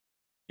pressure,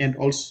 and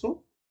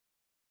also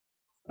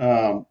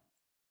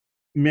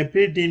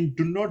meperidine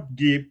do not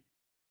give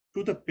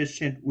to the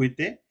patient with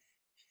a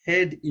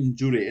head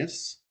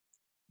injuries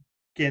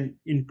can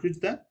increase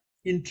the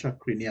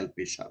intracranial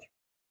pressure.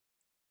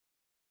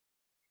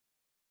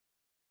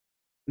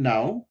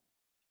 Now,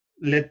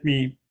 let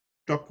me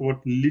talk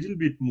about a little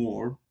bit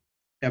more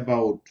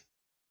about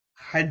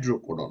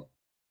hydrocodone.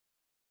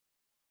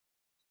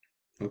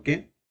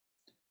 Okay,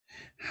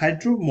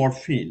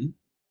 hydromorphine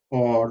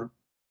or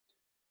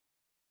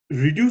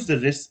reduce the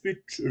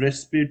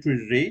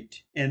respiratory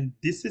rate, and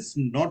this is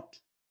not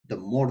the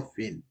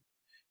morphine.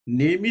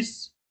 Name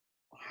is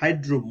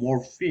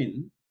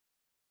hydromorphine,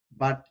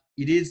 but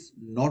it is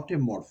not a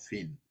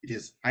morphine. It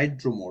is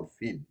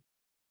hydromorphine.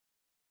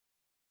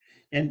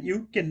 And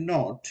you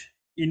cannot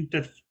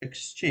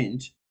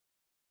inter-exchange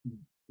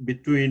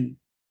between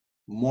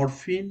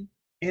morphine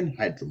and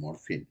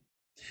hydromorphine.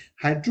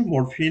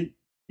 Hydromorphine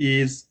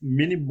is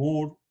many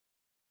more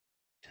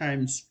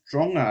times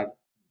stronger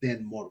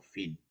than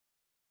morphine.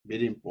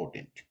 Very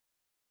important.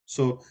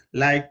 So,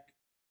 like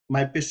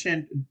my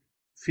patient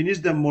finish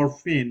the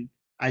morphine,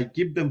 I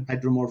give them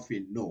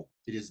hydromorphine. No,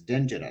 it is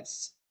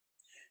dangerous.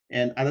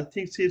 And other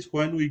things is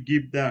when we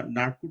give the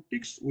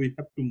narcotics, we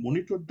have to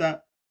monitor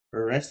the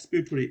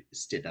respiratory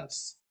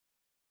status.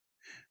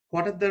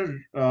 What are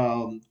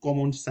the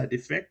common side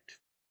effects?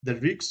 The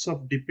risks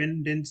of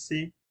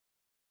dependency,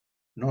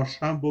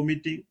 nausea,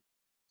 vomiting,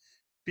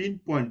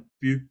 pinpoint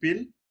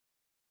pupil,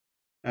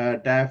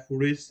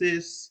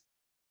 diaphoresis,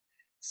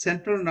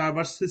 central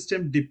nervous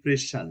system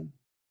depression,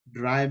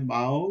 dry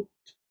mouth,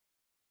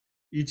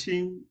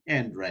 itching,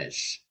 and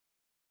rash.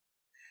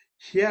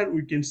 Here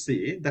we can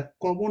see the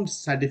common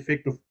side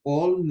effect of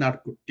all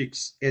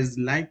narcotics is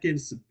likened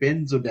to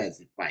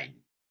benzodiazepine.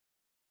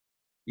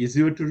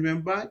 Easier to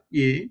remember: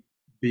 A,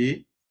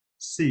 B,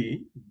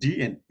 C,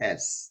 D, and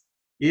S.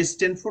 A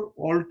stands for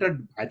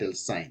altered vital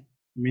sign,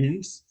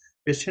 means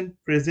patient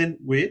present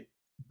with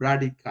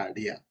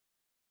bradycardia,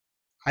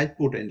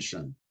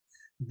 hypotension.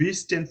 B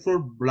stands for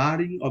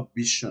blurring of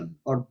vision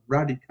or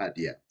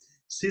bradycardia.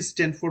 C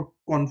stands for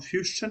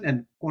confusion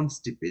and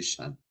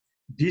constipation.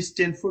 D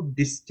stands for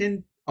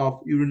descent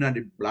of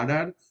urinary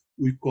bladder.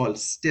 We call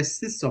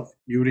stasis of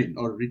urine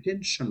or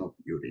retention of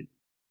urine.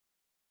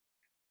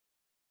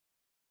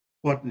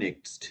 What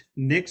next?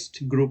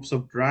 Next groups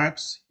of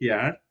drugs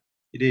here,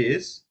 it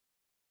is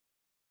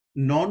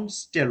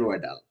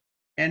non-steroidal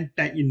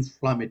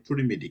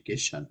anti-inflammatory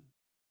medication.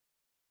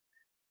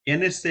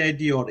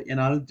 NSAID or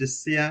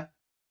analgesia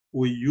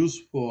we use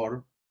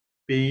for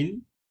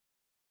pain,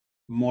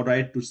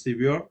 moderate to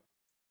severe.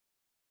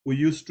 We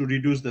use to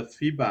reduce the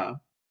fever,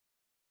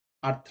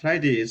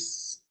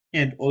 arthritis,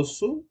 and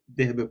also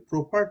they have a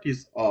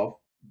properties of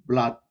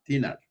blood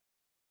thinner.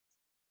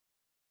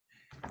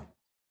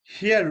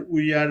 Here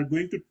we are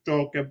going to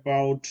talk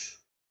about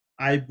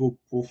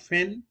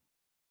ibuprofen,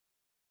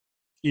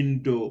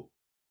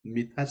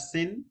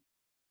 indomethacin,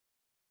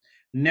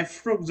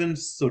 naproxen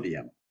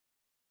sodium,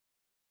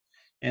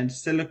 and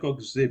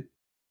celecoxib.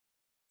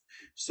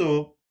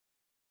 So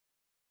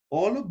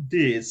all of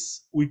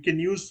this we can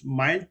use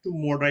mild to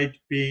moderate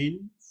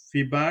pain,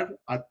 fever,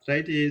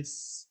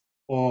 arthritis,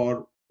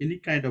 or any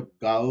kind of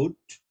gout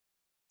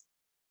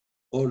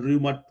or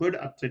rheumatoid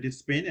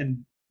arthritis pain,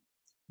 and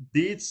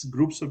these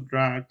groups of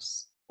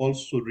drugs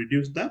also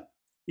reduce the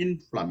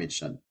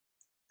inflammation.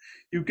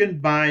 You can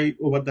buy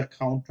over the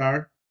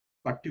counter,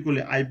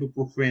 particularly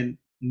ibuprofen,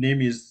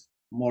 name is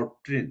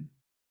Motrin,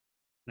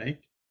 right?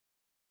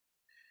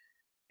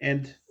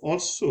 And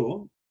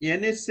also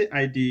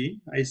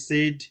NSAID, I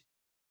said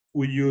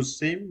we use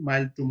same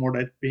mild to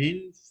moderate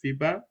pain,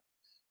 fever,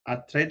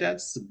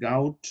 arthritis,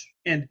 gout,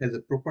 and has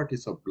the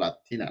properties of blood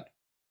thinner,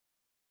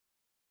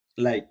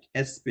 like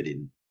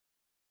aspirin,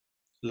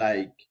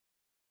 like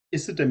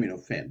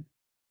acetaminophen.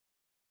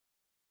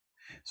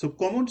 So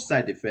common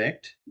side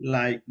effect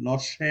like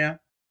nausea,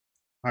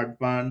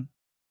 heartburn,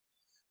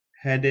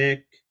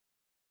 headache,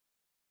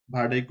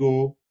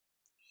 vertigo,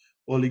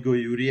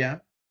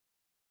 oliguria,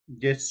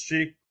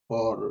 gastric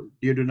or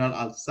duodenal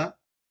ulcer,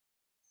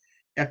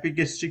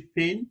 epigastric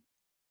pain,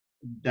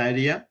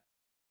 diarrhea,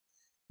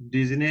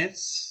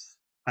 dizziness,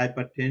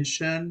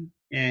 hypertension,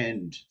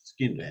 and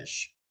skin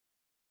rash.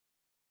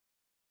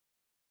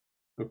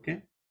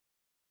 Okay.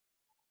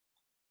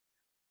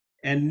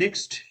 And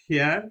next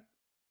here,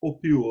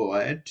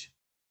 opioid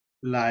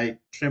like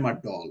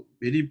tramadol,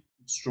 very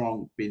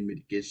strong pain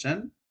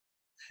medication,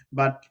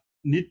 but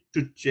need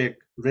to check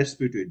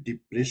respiratory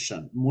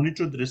depression.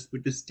 Monitor the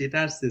respiratory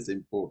status is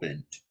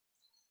important,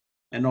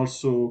 and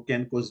also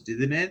can cause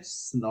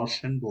dizziness,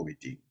 nausea, and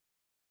vomiting.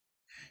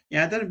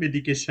 Another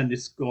medication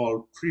is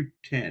called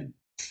triptan,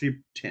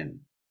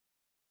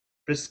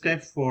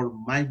 prescribed for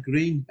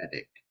migraine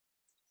headache,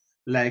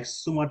 like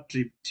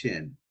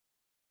sumatriptan,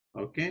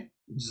 okay,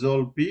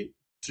 zolpidem.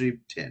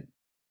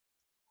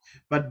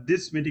 But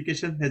this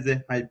medication has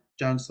a high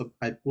chance of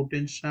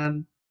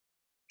hypotension,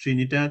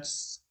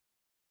 tinnitus,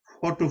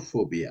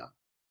 photophobia,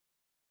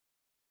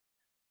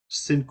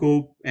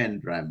 syncope,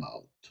 and dry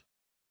mouth.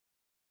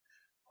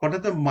 What are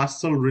the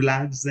muscle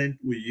relaxant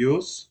we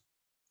use?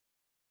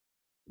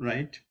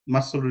 Right?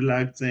 Muscle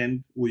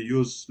relaxant we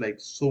use like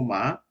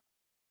Soma,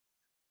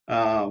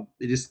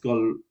 It is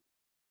called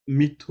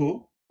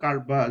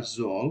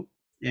methocarbazole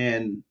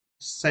and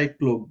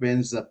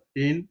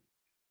cyclobenzapine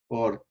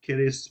or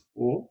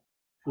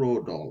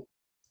keresoprodol.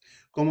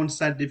 Common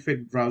side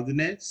effect: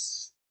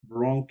 drowsiness,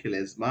 bronchial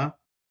asthma,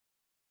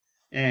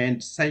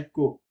 and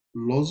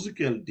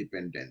psychological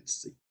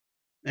dependency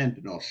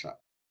and nausea.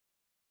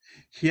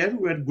 Here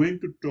we are going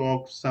to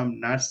talk some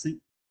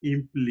nursing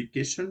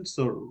implications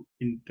or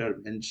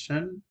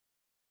intervention,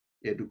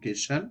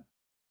 education,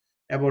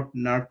 about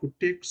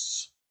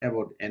narcotics,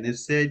 about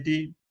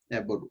NSAID,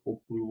 about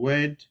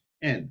opioid,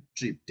 and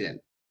triptan.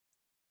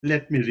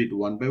 Let me read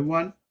one by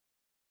one.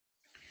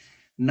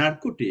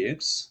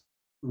 Narcotics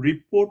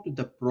report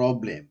the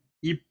problem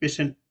if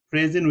patient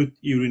present with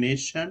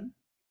urination,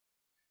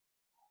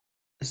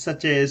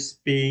 such as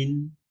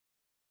pain,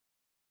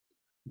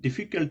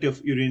 difficulty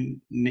of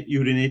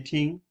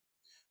urinating,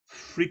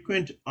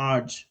 frequent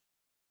urge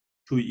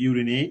to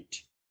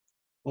urinate,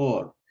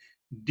 or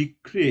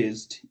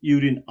decreased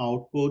urine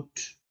output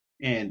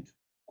and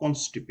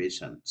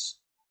constipations,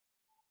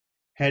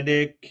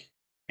 headache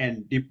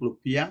and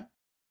diplopia,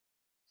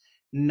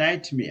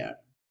 nightmare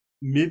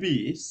may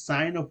be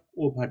sign of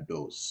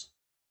overdose.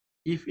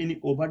 If any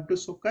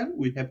overdose occurs,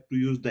 we have to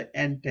use the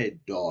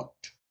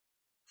antidote.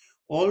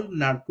 All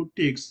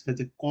narcotics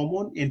has a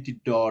common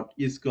antidote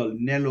is called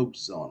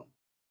naloxone.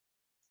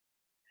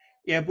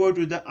 Avoid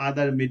with the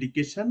other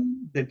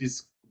medication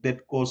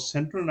that cause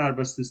central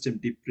nervous system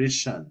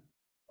depression.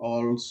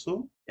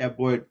 Also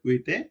avoid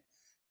with a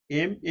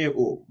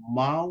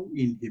MAO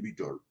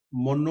inhibitor,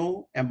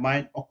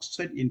 monoamine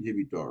oxide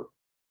inhibitor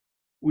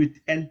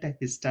with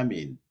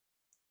antihistamine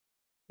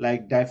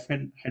like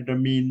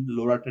diphenhydramine,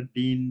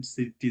 loratadine,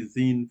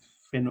 cetirizine,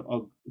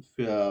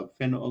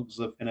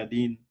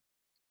 phenoxyphenidine,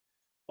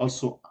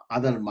 also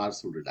other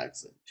muscle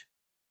relaxant.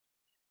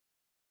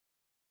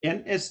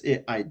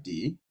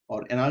 NSAID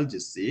or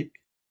analgesic,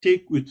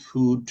 take with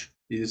food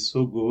is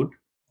so good.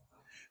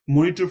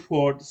 Monitor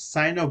for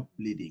sign of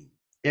bleeding.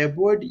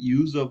 Avoid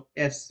use of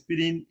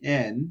aspirin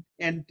and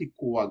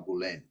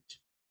anticoagulant.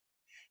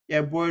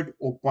 Avoid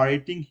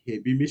operating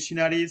heavy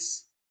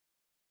machineries,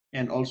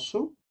 and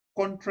also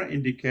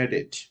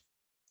contraindicated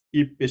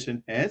if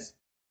patient has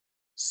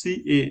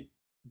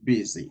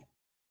CABC.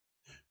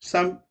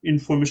 Some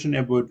information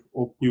about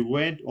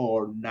opioid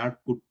or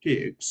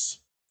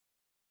narcotics.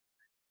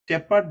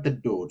 Taper the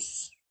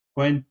dose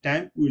when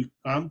time will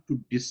come to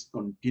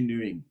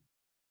discontinuing,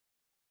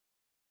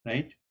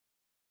 right?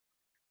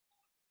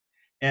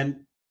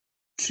 And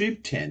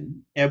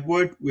triptan,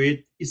 avoid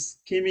with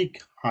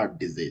ischemic heart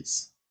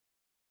disease,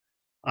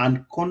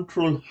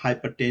 uncontrolled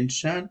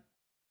hypertension,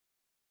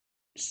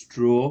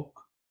 stroke,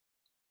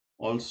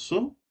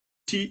 also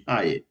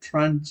TIA,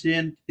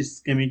 transient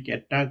ischemic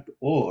attack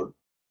or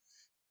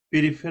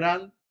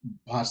peripheral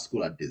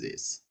vascular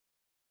disease.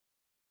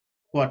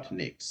 What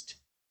next?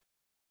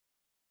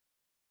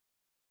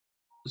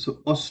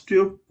 So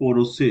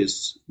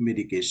osteoporosis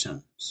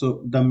medication.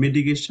 So the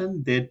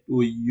medication that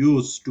we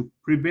use to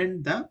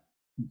prevent the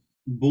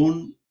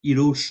bone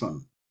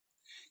erosion,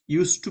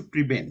 used to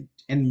prevent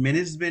and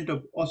management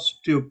of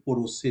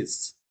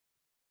osteoporosis.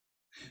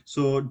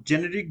 So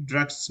generic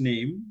drugs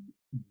name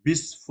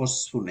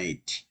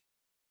bisphosphonate.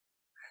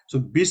 So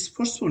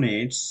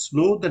bisphosphonates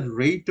slow the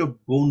rate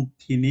of bone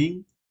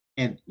thinning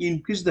and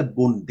increase the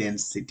bone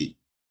density.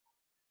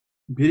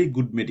 Very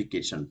good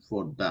medication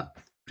for the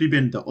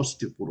prevent the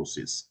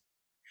osteoporosis.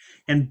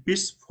 And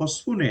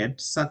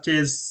bisphosphonates such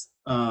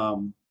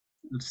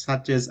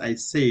as I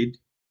said,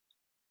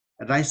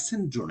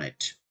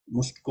 ricindronate,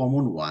 most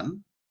common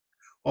one,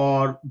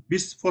 or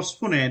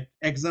bisphosphonate,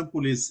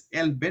 example is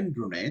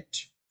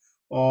albendronate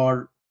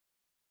or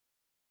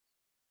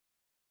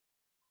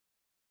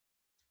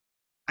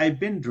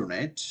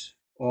ibendronate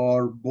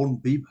or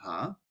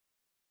Bonviva,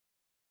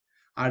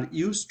 are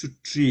used to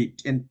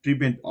treat and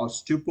prevent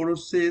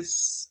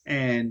osteoporosis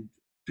and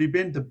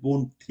prevent the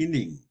bone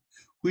thinning,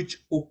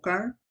 which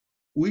occur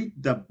with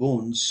the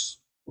bones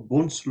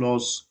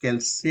loss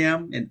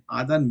calcium and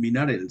other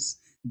minerals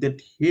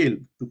that help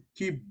to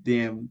keep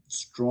them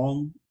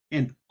strong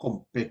and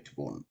compact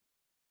bone.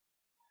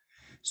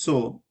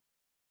 So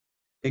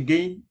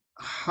again,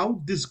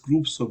 how these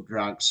groups of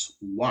drugs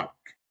work,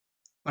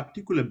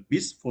 particular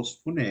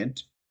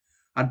bisphosphonate,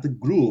 are the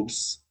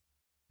groups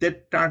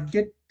that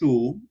target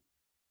to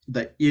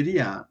the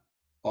area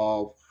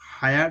of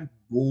higher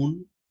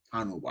bone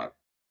turnover.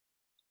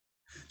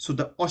 So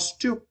the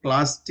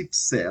osteoclastic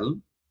cell,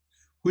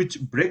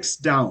 which breaks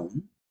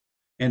down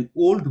and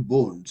old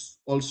bones,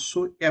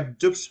 also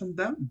absorption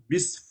the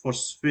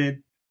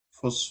bisphosphate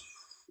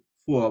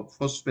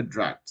phosphate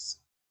drugs.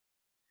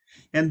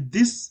 And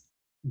this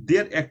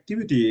their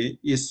activity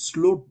is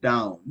slowed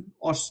down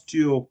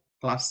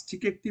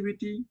osteoclastic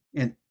activity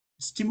and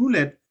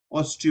stimulate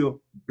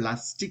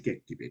osteoblastic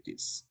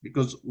activities,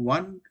 because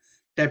one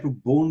type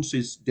of bones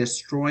is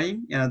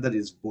destroying, another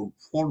is bone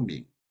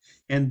forming,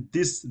 and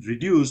this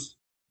reduce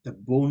the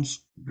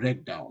bones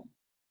breakdown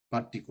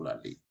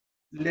particularly.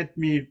 Let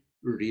me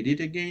read it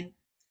again.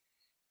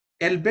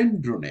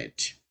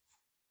 Albendronate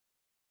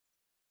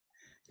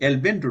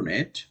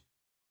Albenronate,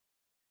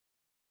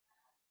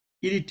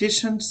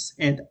 irritations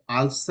and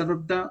ulcer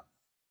of the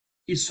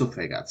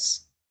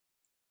esophagus.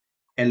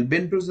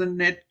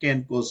 Albenronate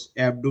can cause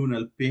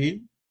abdominal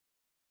pain,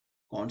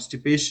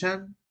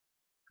 constipation,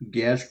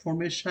 gas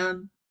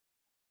formation,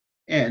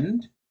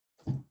 and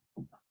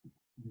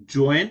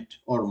joint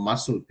or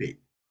muscle pain.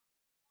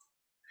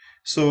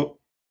 So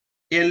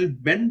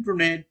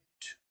albenronate,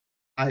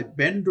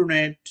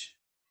 ibendronate,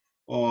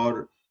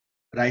 or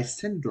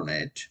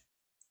ricendronate,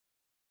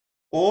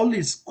 all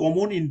is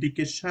common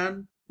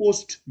indication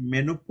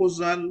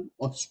post-menopausal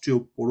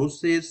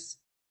osteoporosis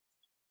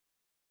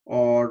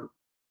or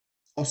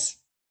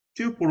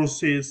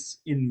osteoporosis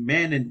in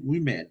men and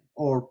women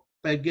or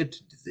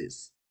Paget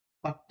disease.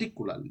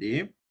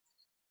 Particularly,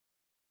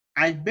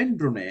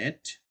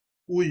 ibendronate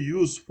we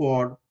use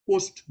for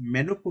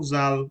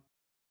post-menopausal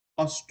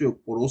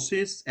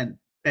osteoporosis and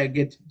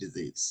Paget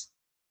disease.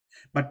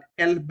 But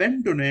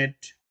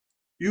albenronate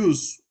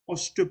use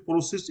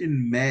osteoporosis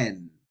in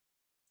men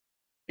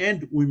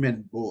and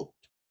women both,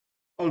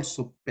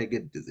 also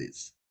Paget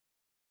disease.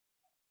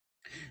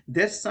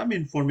 There's some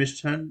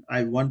information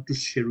I want to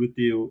share with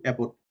you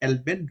about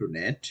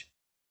albenronate.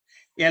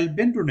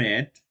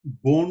 Albenronate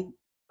bone,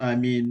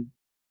 when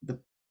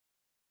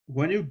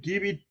you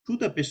give it to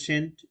the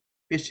patient,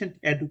 patient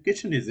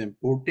education is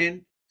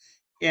important.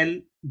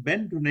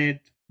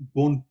 Albenronate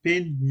bone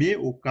pain may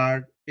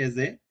occur as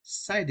a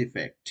side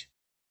effect,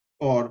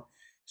 or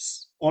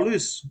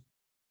always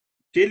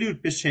tell your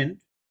patient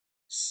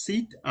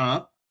sit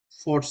up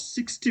for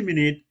 60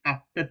 minutes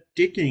after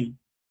taking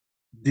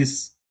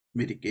this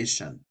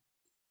medication,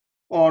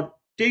 or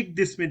take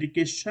this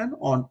medication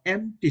on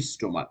empty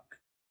stomach.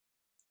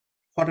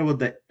 Whatever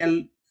the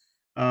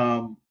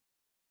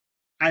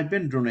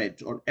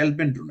ibendronate or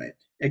albenronate,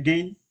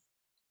 again,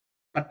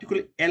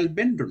 particularly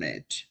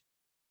albenronate,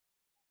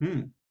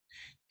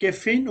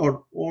 caffeine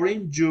or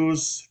orange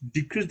juice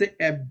decrease the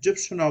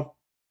absorption of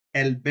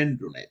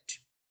albenronate.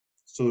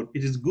 So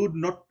it is good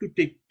not to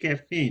take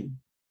caffeine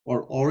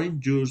or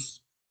orange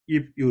juice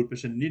if your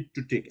patient needs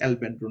to take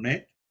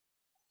albenronate.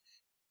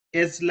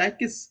 As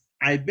like as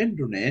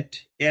ibendronate,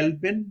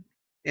 albenronate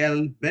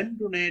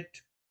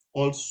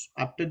also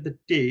after the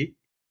take,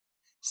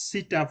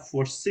 sit up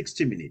for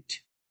 60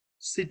 minutes.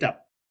 Sit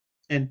up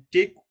and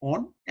take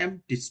on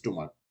empty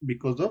stomach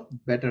because of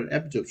better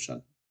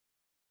absorption.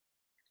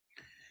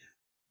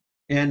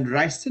 And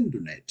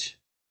ricindonate,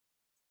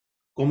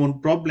 common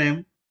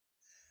problem,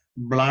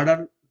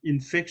 bladder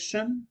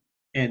infection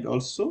and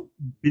also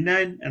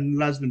benign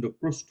enlargement of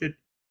prostate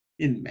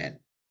in men.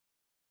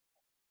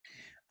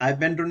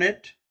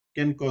 Ibendronate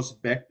can cause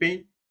back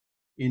pain,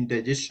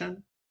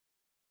 indigestion,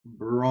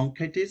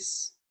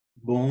 bronchitis,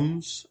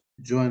 bones,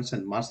 joints,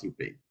 and muscle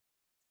pain.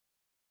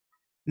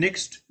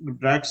 Next,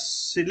 drugs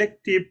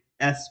selective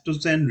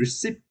estrogen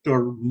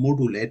receptor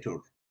modulator.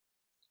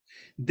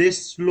 They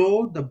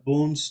slow the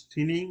bones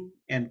thinning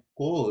and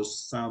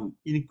cause some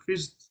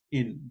increase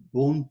in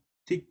bone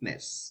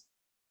thickness.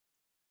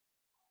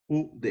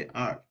 Who they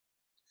are?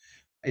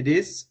 It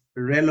is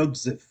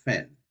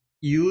raloxifene,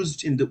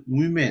 used in the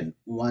women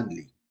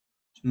only,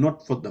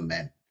 not for the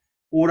men.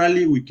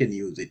 Orally, we can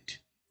use it.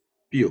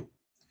 Pure.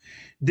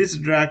 This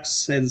drug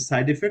has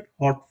side effect,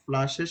 hot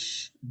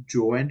flashes,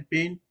 joint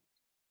pain,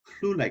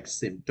 flu-like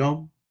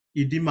symptom,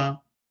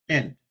 edema,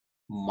 and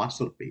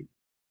muscle pain.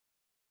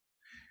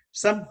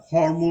 Some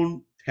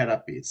hormone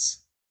therapies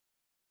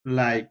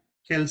like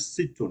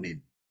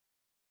calcitonin.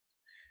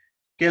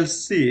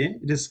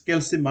 It is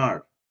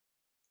calcimar,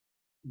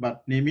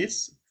 but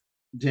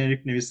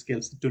generic name is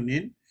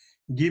calcitonin,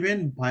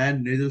 given via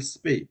nasal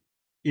spray,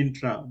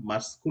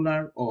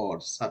 intramuscular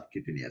or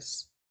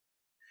subcutaneous.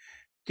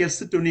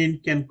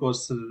 Calcitonin can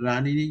cause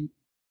running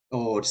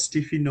or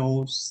stiffy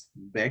nose,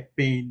 back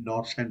pain,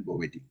 nausea, and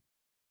vomiting.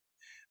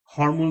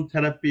 Hormone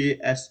therapy,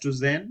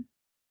 estrogen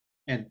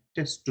and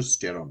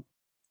testosterone.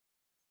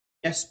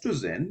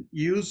 Estrogen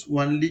used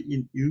only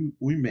in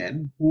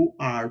women who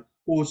are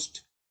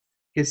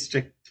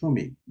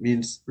post-hysterectomy,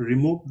 means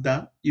remove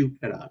the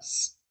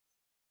uterus.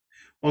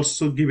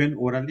 Also given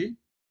orally.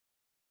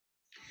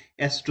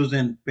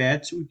 Estrogen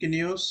patch we can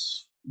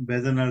use,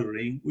 vaginal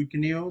ring we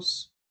can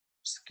use,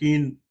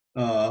 skin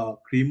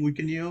cream we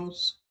can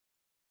use.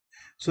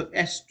 So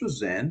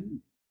estrogen,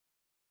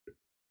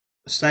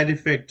 side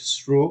effect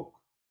stroke,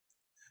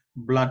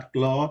 blood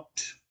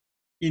clot,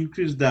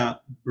 increase the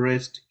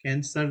breast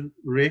cancer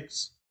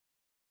risks,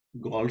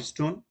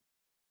 gallstone,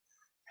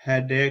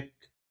 headache,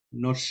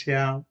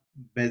 nausea,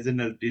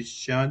 vaginal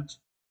discharge,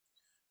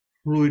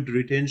 fluid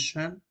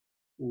retention,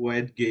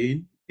 weight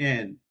gain,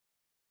 and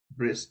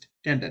breast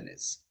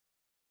tenderness.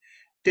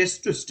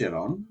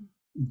 Testosterone,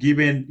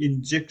 given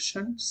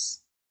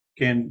injections,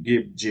 can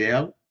give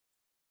gel,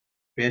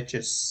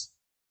 patches,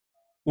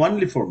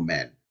 only for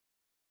men.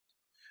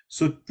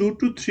 So 2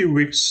 to 3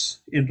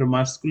 weeks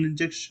intramuscular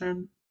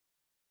injection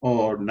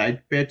or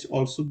night patch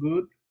also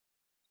good,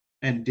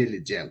 and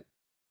daily gel.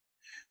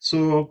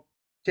 So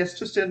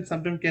testosterone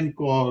sometimes can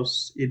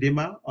cause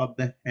edema of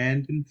the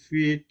hand and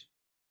feet,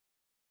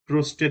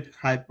 prostate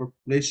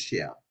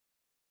hyperplasia,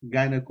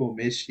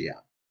 gynecomastia,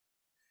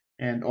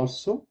 and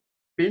also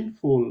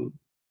painful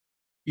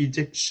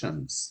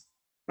ejections,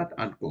 but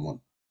uncommon.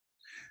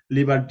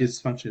 Liver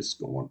dysfunction is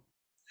common.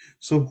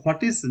 So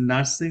what is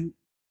nursing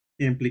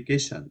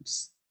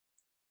implications?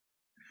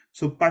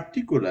 So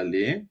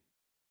particularly,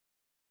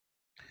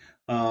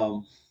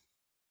 um,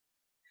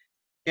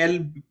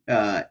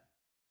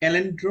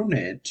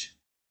 alendronate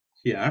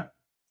here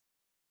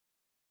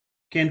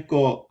can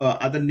call,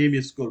 other name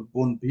is called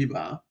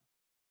Bonviva,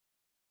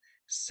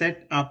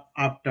 set up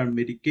after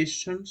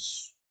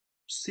medications,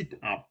 sit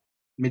up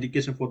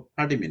medication for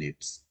 30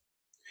 minutes,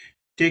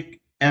 take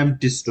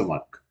empty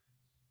stomach,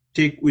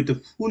 take with a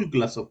full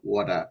glass of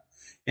water,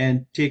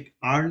 and take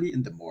early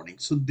in the morning.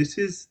 So this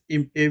is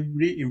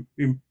information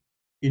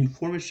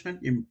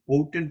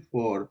important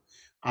for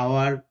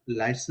our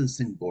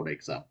licensing board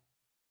exam.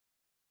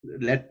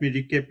 Let me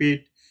recap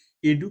it.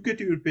 Educate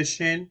your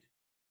patient.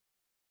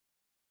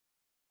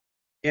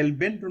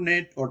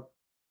 Albendronate or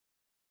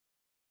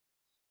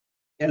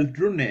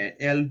ibendronate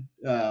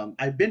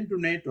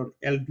or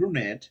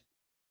eldronate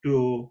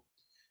to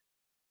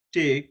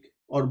take,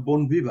 or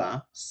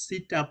Bonviva,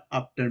 sit up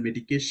after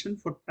medication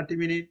for 30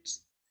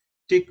 minutes,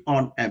 take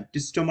on empty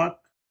stomach,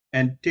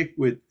 and take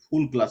with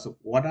full glass of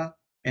water,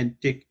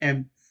 and take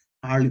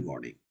early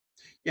morning.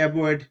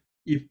 Avoid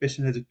if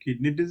patient has a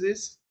kidney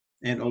disease,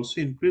 and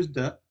also increase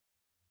the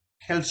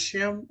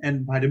calcium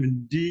and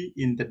vitamin D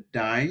in the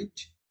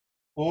diet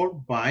or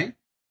by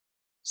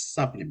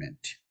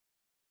supplement.